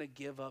you don't want to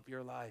give up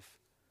your life.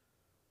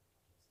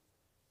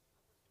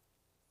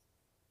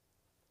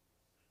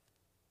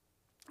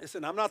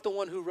 Listen, I'm not the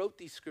one who wrote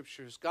these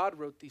scriptures. God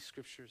wrote these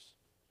scriptures.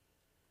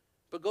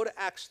 But go to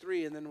Acts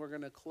 3 and then we're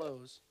going to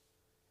close.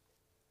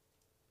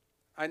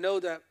 I know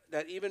that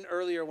even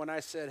earlier when I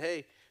said,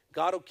 hey,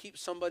 God will keep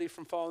somebody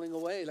from falling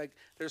away. Like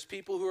there's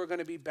people who are going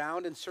to be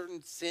bound in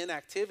certain sin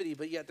activity,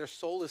 but yet their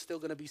soul is still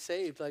going to be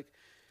saved. Like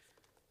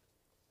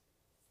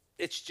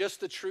it's just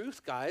the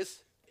truth,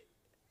 guys.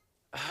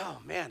 Oh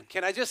man,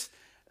 can I just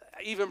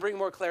even bring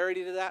more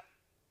clarity to that?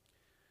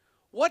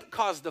 What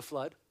caused the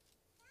flood?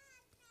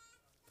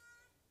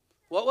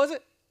 What was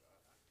it?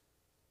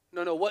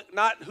 No, what?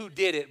 Not who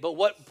did it, but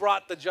what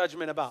brought the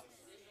judgment about?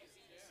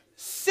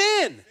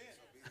 Sin.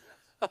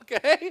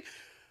 Okay?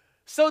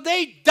 So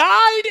they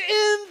died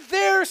in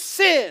their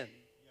sin.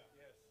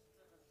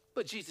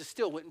 But Jesus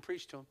still went and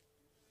preached to them.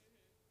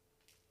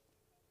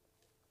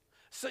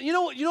 So you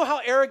know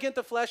how arrogant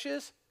the flesh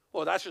is?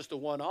 Well, that's just a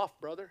one-off,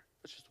 brother.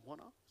 That's just a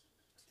one-off.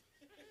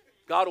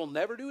 God will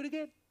never do it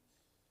again.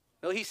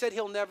 No, he said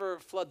he'll never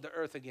flood the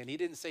earth again. He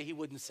didn't say he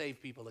wouldn't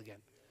save people again.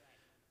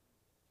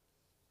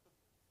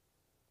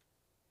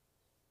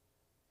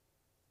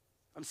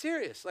 I'm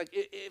serious. Like,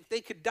 if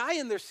they could die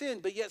in their sin,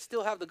 but yet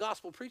still have the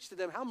gospel preached to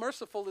them, how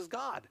merciful is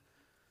God?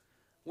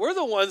 We're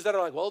the ones that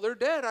are like, well, they're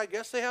dead. I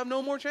guess they have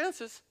no more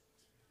chances.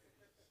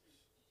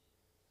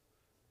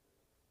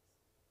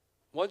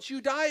 Once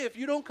you die, if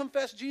you don't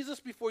confess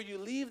Jesus before you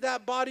leave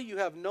that body, you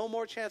have no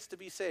more chance to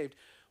be saved.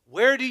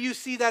 Where do you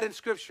see that in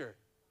Scripture?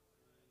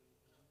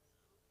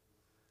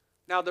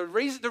 Now, the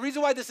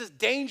reason why this is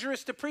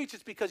dangerous to preach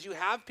is because you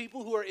have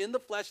people who are in the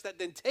flesh that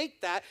then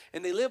take that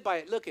and they live by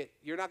it. Look,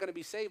 you're not going to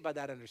be saved by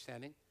that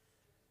understanding.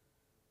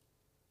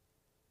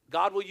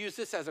 God will use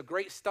this as a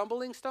great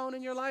stumbling stone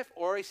in your life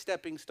or a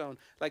stepping stone.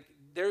 Like,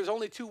 there's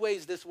only two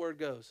ways this word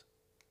goes.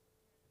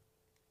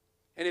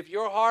 And if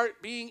your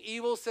heart being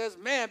evil says,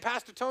 man,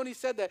 Pastor Tony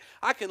said that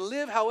I can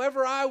live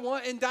however I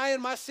want and die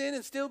in my sin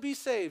and still be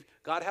saved,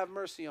 God have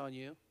mercy on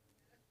you.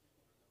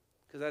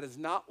 Because that is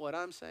not what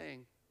I'm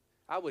saying.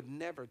 I would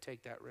never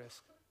take that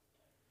risk.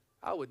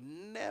 I would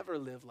never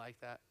live like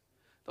that.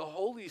 The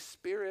Holy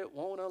Spirit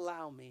won't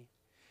allow me.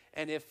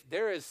 And if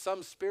there is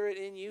some spirit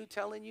in you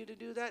telling you to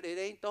do that, it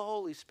ain't the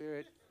Holy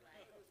Spirit.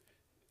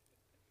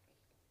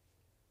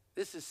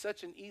 This is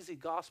such an easy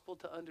gospel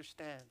to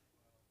understand.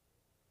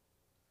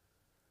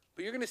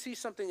 But you're going to see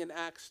something in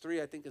Acts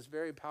 3 I think is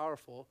very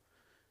powerful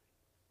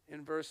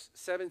in verse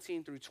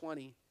 17 through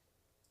 20.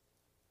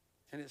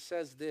 And it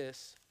says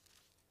this.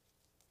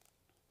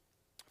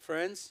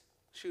 Friends,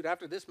 shoot,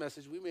 after this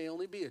message, we may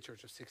only be a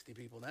church of 60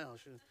 people now.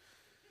 Shoot.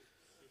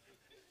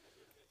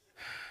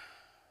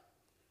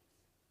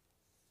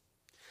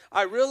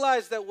 I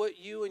realize that what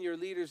you and your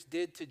leaders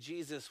did to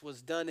Jesus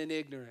was done in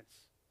ignorance.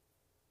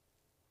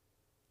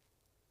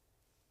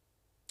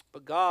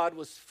 But God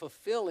was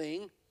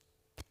fulfilling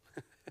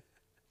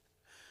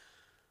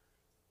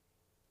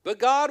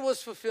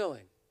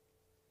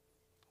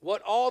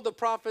what all the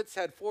prophets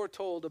had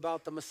foretold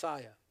about the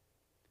Messiah,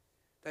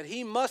 that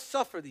he must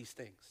suffer these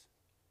things.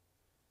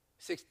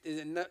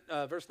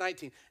 Verse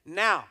 19,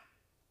 now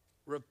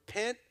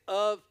repent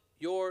of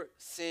your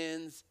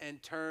sins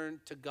and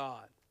turn to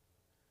God,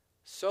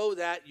 so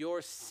that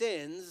your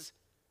sins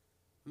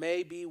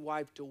may be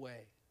wiped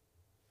away.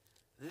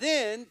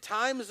 Then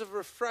times of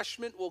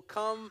refreshment will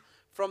come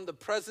from the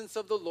presence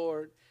of the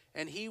Lord,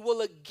 and he will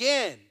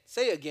again,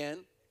 say again,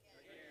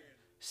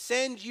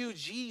 send you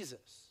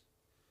Jesus,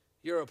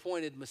 your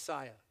appointed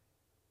Messiah.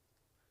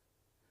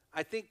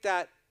 I think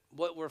that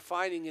what we're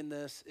finding in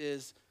this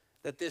is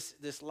that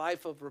this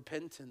life of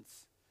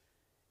repentance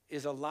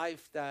is a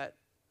life that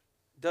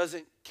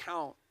doesn't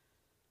count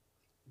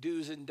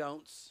do's and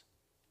don'ts,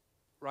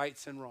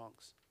 rights and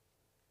wrongs.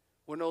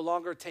 We're no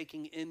longer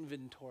taking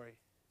inventory,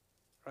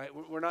 right?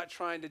 We're not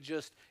trying to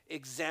just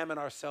examine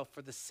ourselves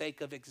for the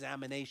sake of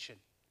examination,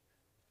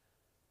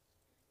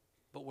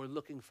 but we're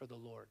looking for the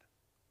Lord.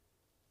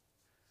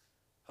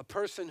 A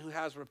person who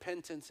has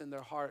repentance in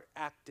their heart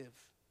active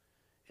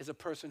is a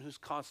person who's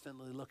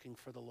constantly looking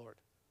for the Lord.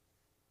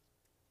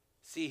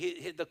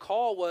 See, the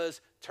call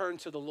was turn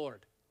to the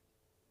Lord.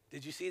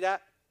 Did you see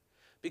that?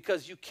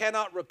 Because you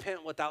cannot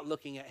repent without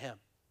looking at him.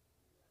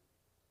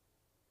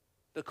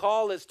 The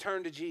call is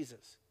turn to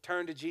Jesus,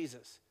 turn to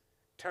Jesus,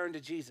 turn to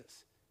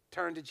Jesus,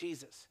 turn to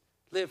Jesus,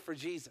 live for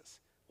Jesus,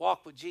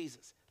 walk with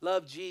Jesus,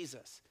 love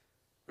Jesus,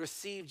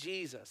 receive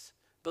Jesus,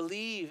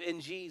 believe in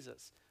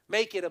Jesus,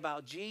 make it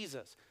about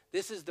Jesus.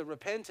 This is the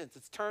repentance.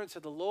 It's turn to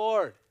the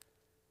Lord.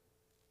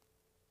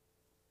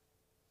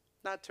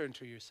 Not turn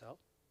to yourself.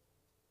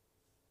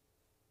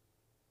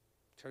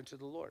 Turn to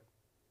the Lord.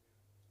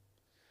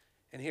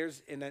 And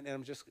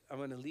I'm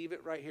going to leave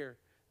it right here.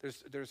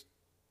 There's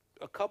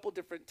a couple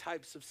different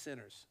types of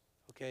sinners,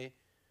 okay?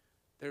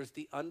 There's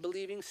the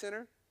unbelieving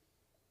sinner,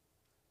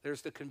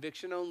 there's the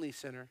conviction-only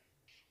sinner,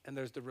 and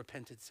there's the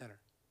repented sinner.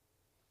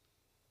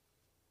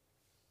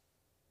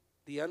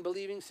 The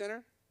unbelieving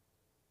sinner,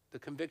 the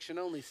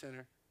conviction-only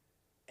sinner,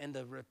 and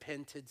the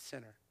repented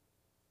sinner.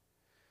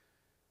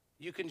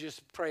 You can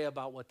just pray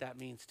about what that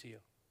means to you,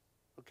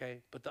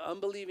 okay? But the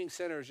unbelieving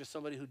sinner is just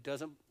somebody who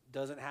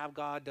doesn't have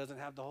God, doesn't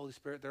have the Holy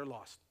Spirit. They're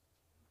lost.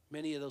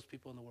 Many of those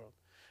people in the world.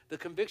 The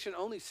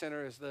conviction-only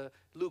sinner is the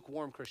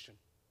lukewarm Christian.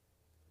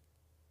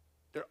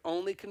 Their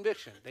only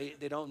conviction.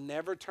 They don't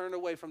never turn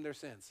away from their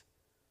sins.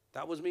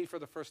 That was me for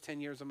the first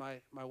 10 years of my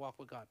walk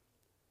with God.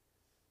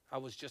 I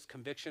was just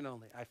conviction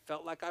only. I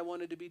felt like I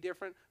wanted to be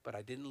different, but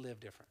I didn't live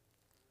different.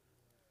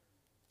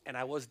 And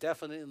I was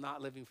definitely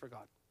not living for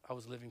God. I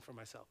was living for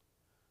myself.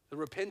 The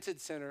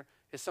repented sinner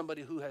is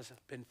somebody who has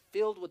been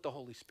filled with the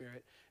Holy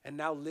Spirit and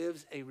now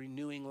lives a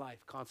renewing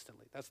life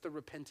constantly. That's the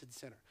repented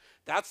sinner.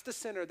 That's the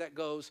sinner that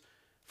goes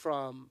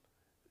from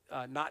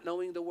not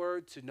knowing the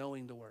word to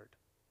knowing the word.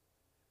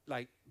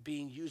 Like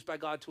being used by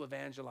God to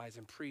evangelize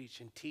and preach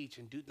and teach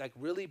and do, like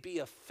really be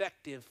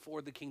effective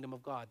for the kingdom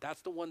of God.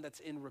 That's the one that's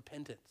in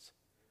repentance.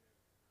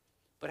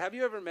 But have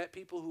you ever met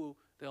people who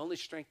The only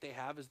strength they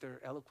have is their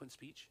eloquent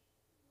speech.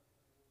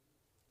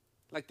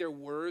 Like their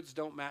words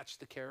don't match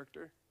the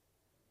character.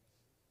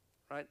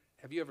 Right?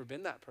 Have you ever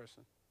been that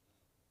person?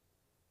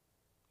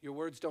 Your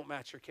words don't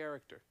match your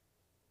character.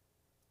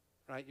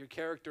 Right? Your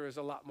character is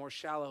a lot more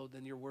shallow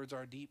than your words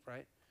are deep,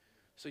 right?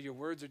 So your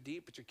words are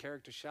deep, but your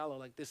character's shallow.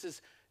 Like this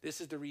is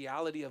the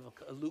reality of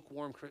a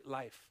lukewarm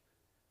life.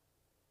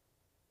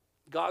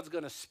 God's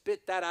going to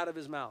spit that out of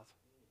his mouth.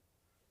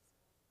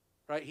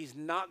 Right? He's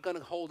not going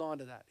to hold on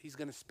to that. He's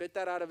going to spit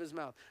that out of his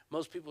mouth.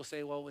 Most people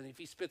say, well, if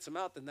he spits them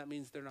out, then that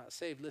means they're not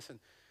saved. Listen,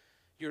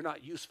 you're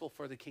not useful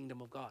for the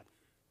kingdom of God.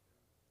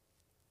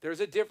 There's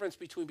a difference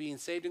between being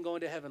saved and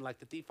going to heaven like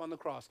the thief on the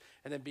cross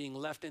and then being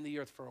left in the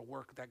earth for a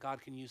work that God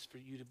can use for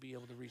you to be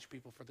able to reach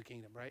people for the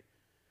kingdom, right?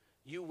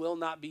 You will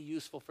not be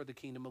useful for the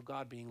kingdom of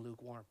God being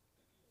lukewarm.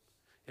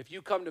 If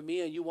you come to me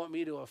and you want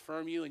me to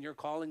affirm you and your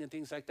calling and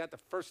things like that, the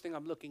first thing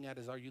I'm looking at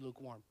is, are you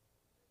lukewarm?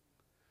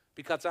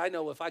 Because I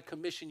know if I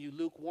commission you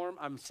lukewarm,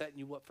 I'm setting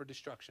you up for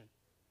destruction.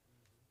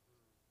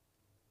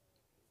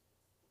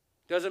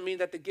 Doesn't mean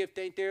that the gift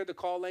ain't there, the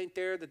call ain't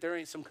there, that there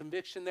ain't some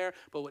conviction there,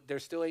 but there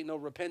still ain't no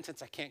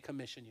repentance. I can't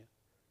commission you.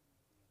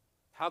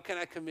 How can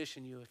I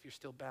commission you if you're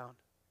still bound?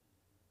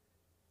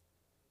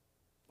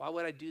 Why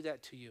would I do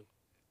that to you?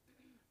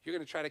 You're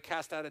going to try to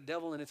cast out a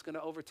devil and it's going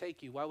to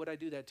overtake you. Why would I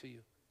do that to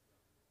you?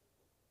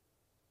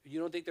 You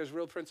don't think there's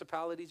real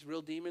principalities,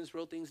 real demons,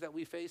 real things that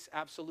we face?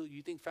 Absolutely.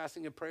 You think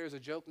fasting and prayer is a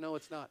joke? No,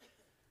 it's not.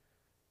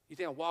 You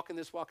think I'm walking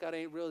this walk out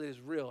ain't real? It is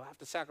real. I have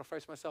to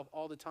sacrifice myself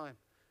all the time.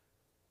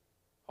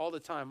 All the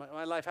time.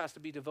 My life has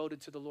to be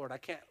devoted to the Lord. I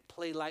can't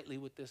play lightly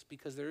with this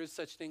because there is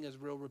such thing as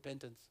real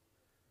repentance.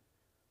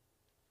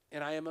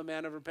 And I am a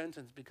man of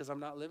repentance because I'm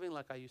not living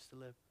like I used to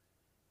live.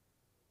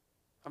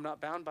 I'm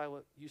not bound by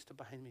what used to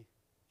bind me.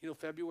 You know,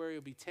 February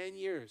will be 10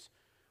 years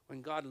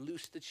when God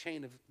loosed the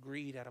chain of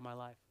greed out of my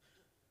life.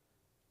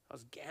 I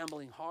was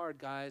gambling hard,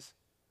 guys.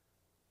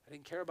 I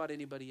didn't care about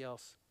anybody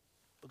else.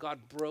 But God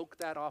broke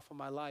that off of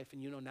my life.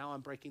 And you know, now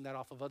I'm breaking that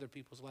off of other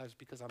people's lives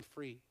because I'm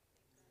free.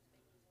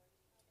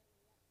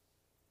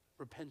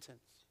 Repentance.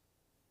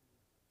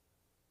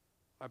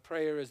 My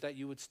prayer is that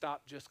you would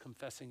stop just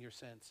confessing your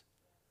sins,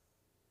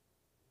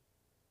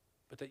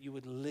 but that you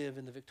would live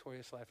in the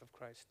victorious life of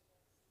Christ.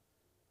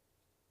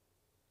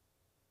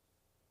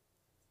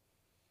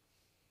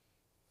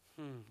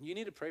 You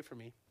need to pray for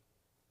me.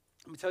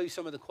 Let me tell you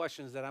some of the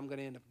questions that I'm going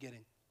to end up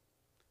getting.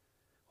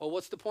 Well,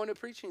 what's the point of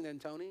preaching then,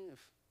 Tony, if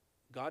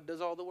God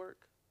does all the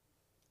work?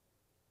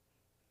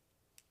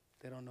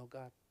 They don't know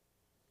God.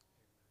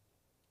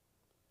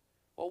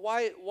 Well,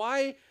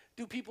 why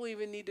do people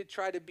even need to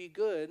try to be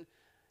good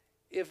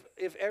if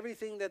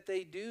everything that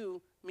they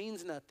do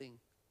means nothing?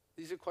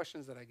 These are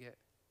questions that I get.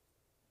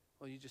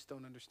 Well, you just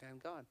don't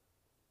understand God.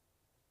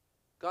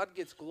 God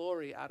gets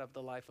glory out of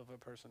the life of a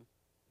person.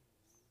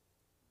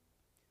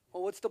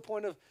 Well, what's the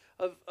point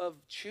of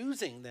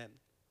choosing then?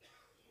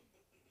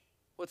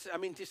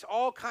 Just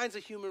all kinds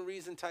of human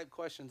reason type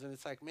questions. And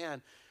it's like,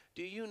 man,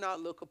 do you not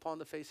look upon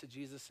the face of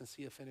Jesus and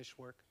see a finished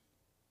work?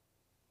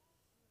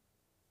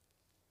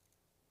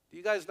 Do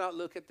you guys not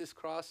look at this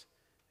cross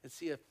and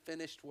see a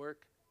finished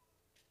work?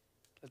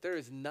 That there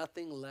is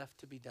nothing left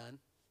to be done?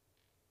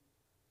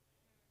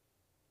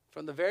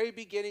 From the very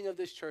beginning of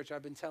this church,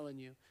 I've been telling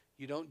you,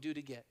 you don't do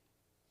to get.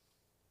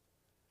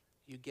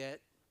 You get,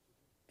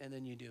 and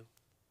then you do.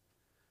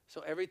 So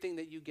everything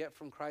that you get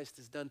from Christ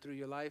is done through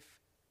your life.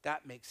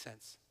 That makes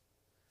sense.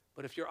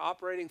 But if you're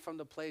operating from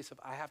the place of,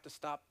 I have to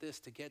stop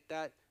this to get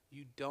that,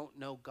 you don't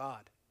know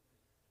God.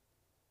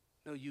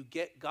 No, you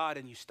get God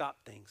and you stop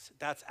things.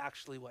 That's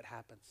actually what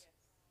happens.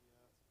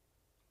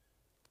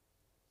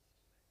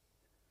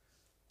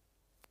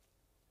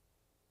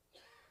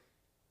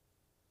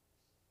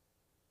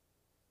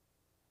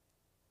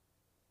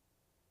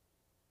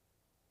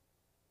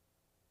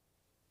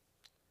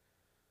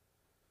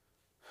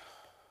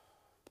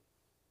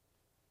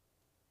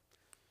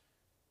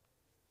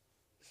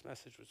 This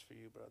message was for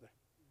you, brother.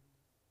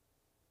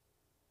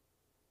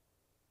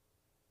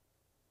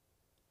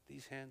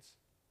 These hands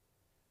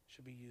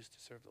should be used to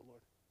serve the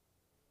Lord,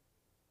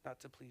 not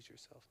to please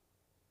yourself.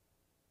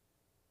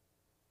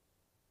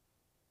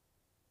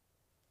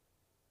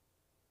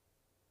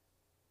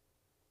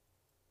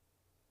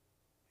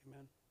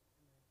 Amen.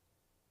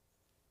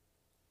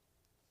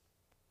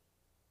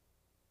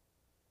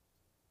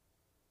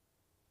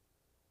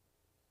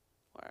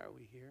 Why are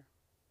we here?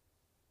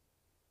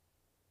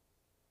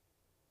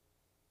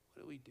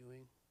 What are we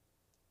doing?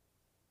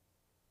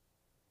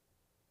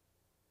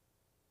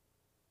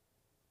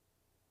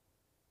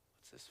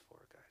 What's this for,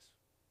 guys?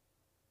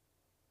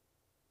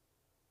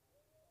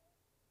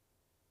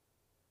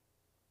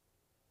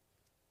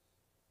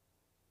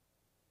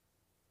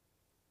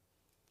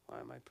 Why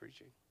am I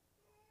preaching?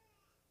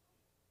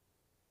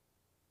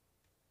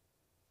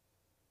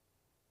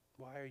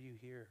 Why are you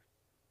here?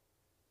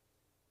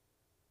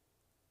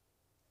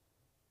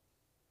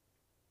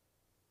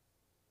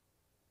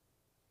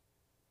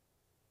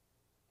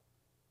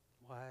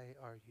 Why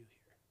are you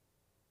here?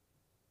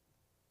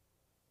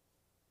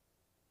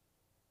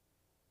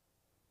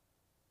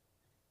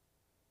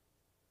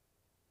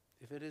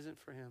 if it isn't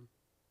for him,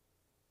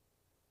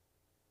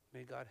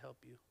 may God help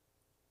you.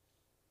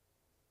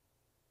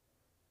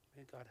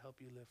 May God help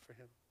you live for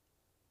him.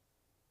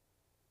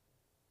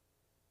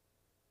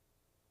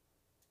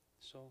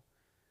 So,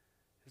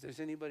 if there's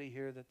anybody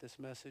here that this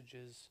message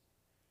is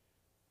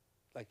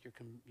like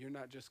you're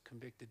not just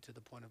convicted to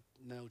the point of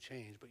no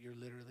change, but you're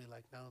literally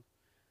like, no,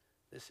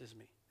 this is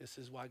me. This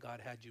is why God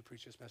had you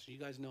preach this message. You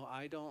guys know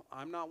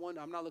I'm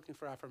not looking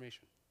for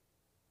affirmation.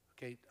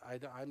 Okay,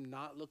 I'm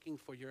not looking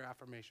for your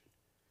affirmation.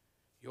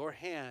 Your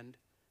hand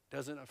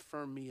doesn't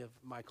affirm me of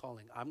my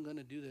calling. I'm going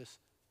to do this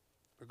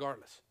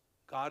regardless.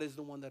 God is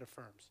the one that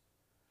affirms.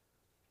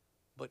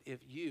 But if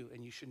you,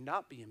 and you should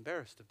not be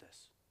embarrassed of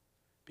this,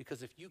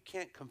 because if you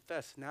can't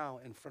confess now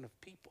in front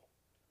of people,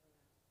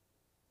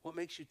 what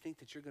makes you think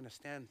that you're going to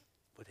stand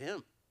with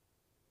him?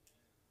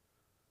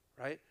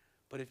 Right?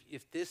 But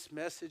if this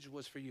message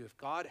was for you, if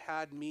God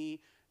had me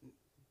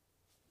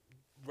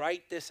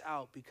write this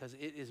out because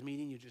it is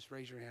meeting you, just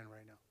raise your hand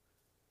right now.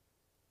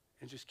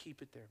 And just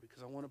keep it there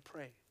because I want to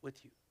pray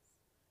with you.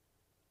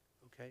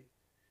 Okay?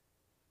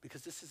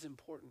 Because this is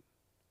important.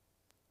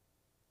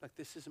 Like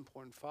this is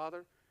important.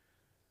 Father,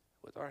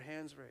 with our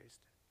hands raised,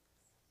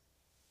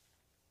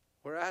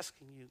 we're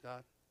asking you,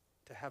 God,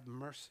 to have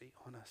mercy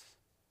on us.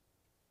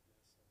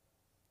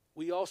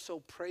 We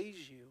also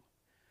praise you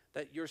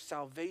that your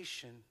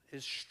salvation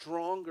is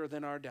stronger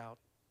than our doubt.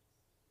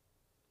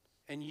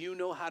 And you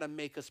know how to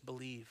make us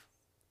believe.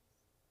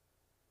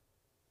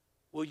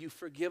 Will you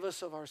forgive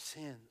us of our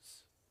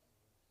sins?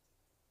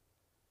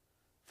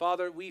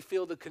 Father, we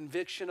feel the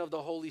conviction of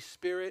the Holy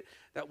Spirit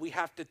that we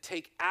have to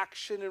take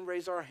action and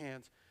raise our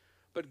hands.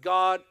 But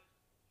God,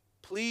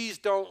 please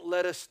don't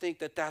let us think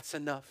that that's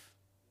enough.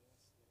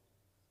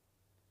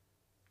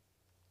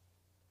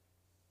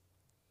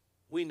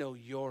 We know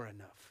you're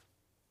enough.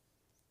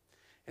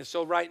 And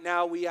so right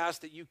now we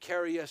ask that you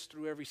carry us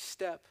through every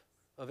step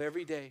of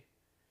every day.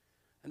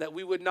 And that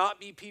we would not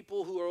be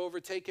people who are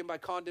overtaken by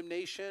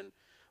condemnation,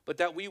 but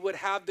that we would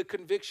have the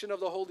conviction of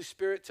the Holy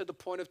Spirit to the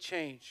point of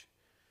change.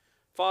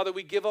 Father,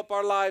 we give up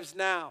our lives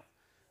now.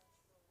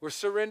 We're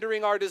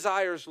surrendering our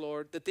desires,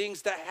 Lord, the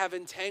things that have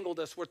entangled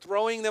us. We're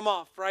throwing them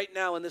off right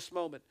now in this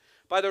moment.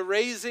 By the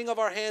raising of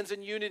our hands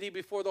in unity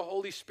before the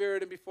Holy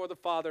Spirit and before the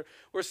Father,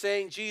 we're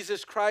saying,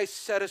 Jesus Christ,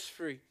 set us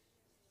free.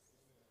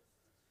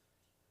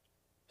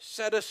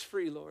 Set us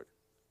free, Lord.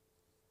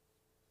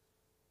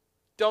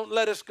 Don't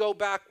let us go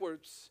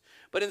backwards,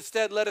 but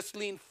instead let us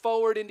lean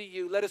forward into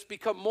you. Let us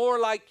become more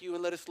like you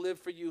and let us live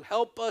for you.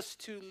 Help us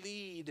to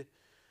lead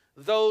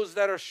those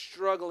that are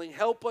struggling.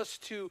 Help us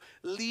to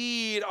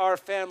lead our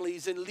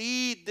families and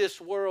lead this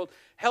world.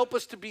 Help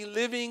us to be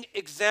living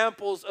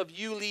examples of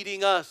you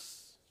leading us.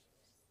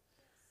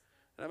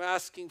 And I'm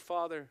asking,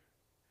 Father,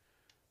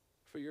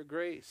 for your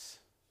grace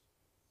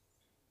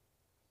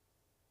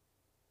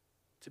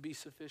to be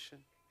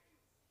sufficient.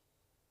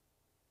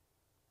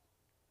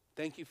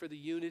 Thank you for the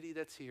unity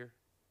that's here.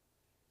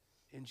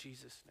 In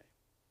Jesus' name,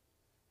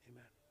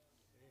 amen.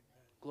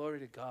 Glory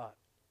to God.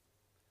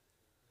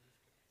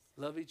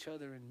 Love each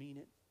other and mean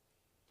it,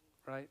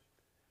 right?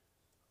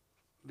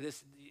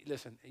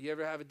 Listen, you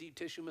ever have a deep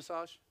tissue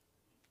massage?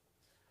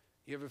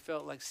 You ever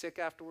felt like sick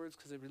afterwards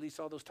because it released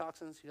all those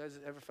toxins? You guys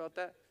ever felt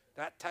that?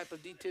 That type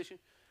of deep tissue?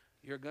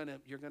 You're gonna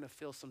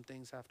feel some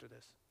things after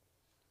this.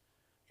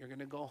 You're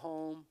gonna go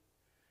home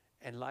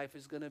and life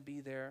is gonna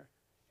be there,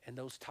 and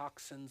those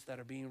toxins that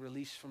are being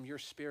released from your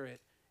spirit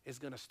is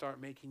gonna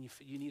start making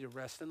you need to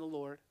rest in the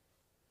Lord.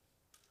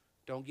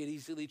 Don't get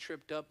easily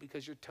tripped up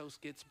because your toast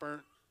gets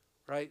burnt,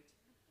 right?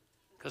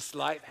 Because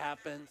life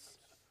happens.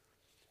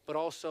 But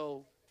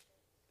also,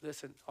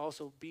 listen,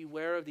 also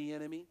beware of the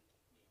enemy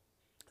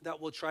that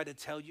will try to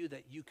tell you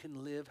that you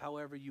can live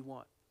however you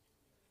want.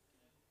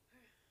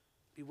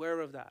 Beware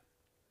of that.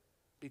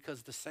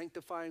 Because the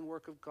sanctifying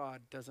work of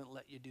God doesn't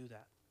let you do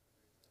that.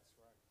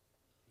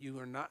 You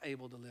are not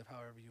able to live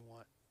however you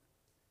want.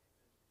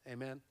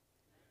 Amen.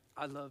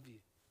 I love you.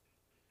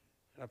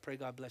 And I pray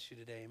God bless you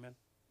today. Amen.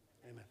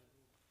 Amen.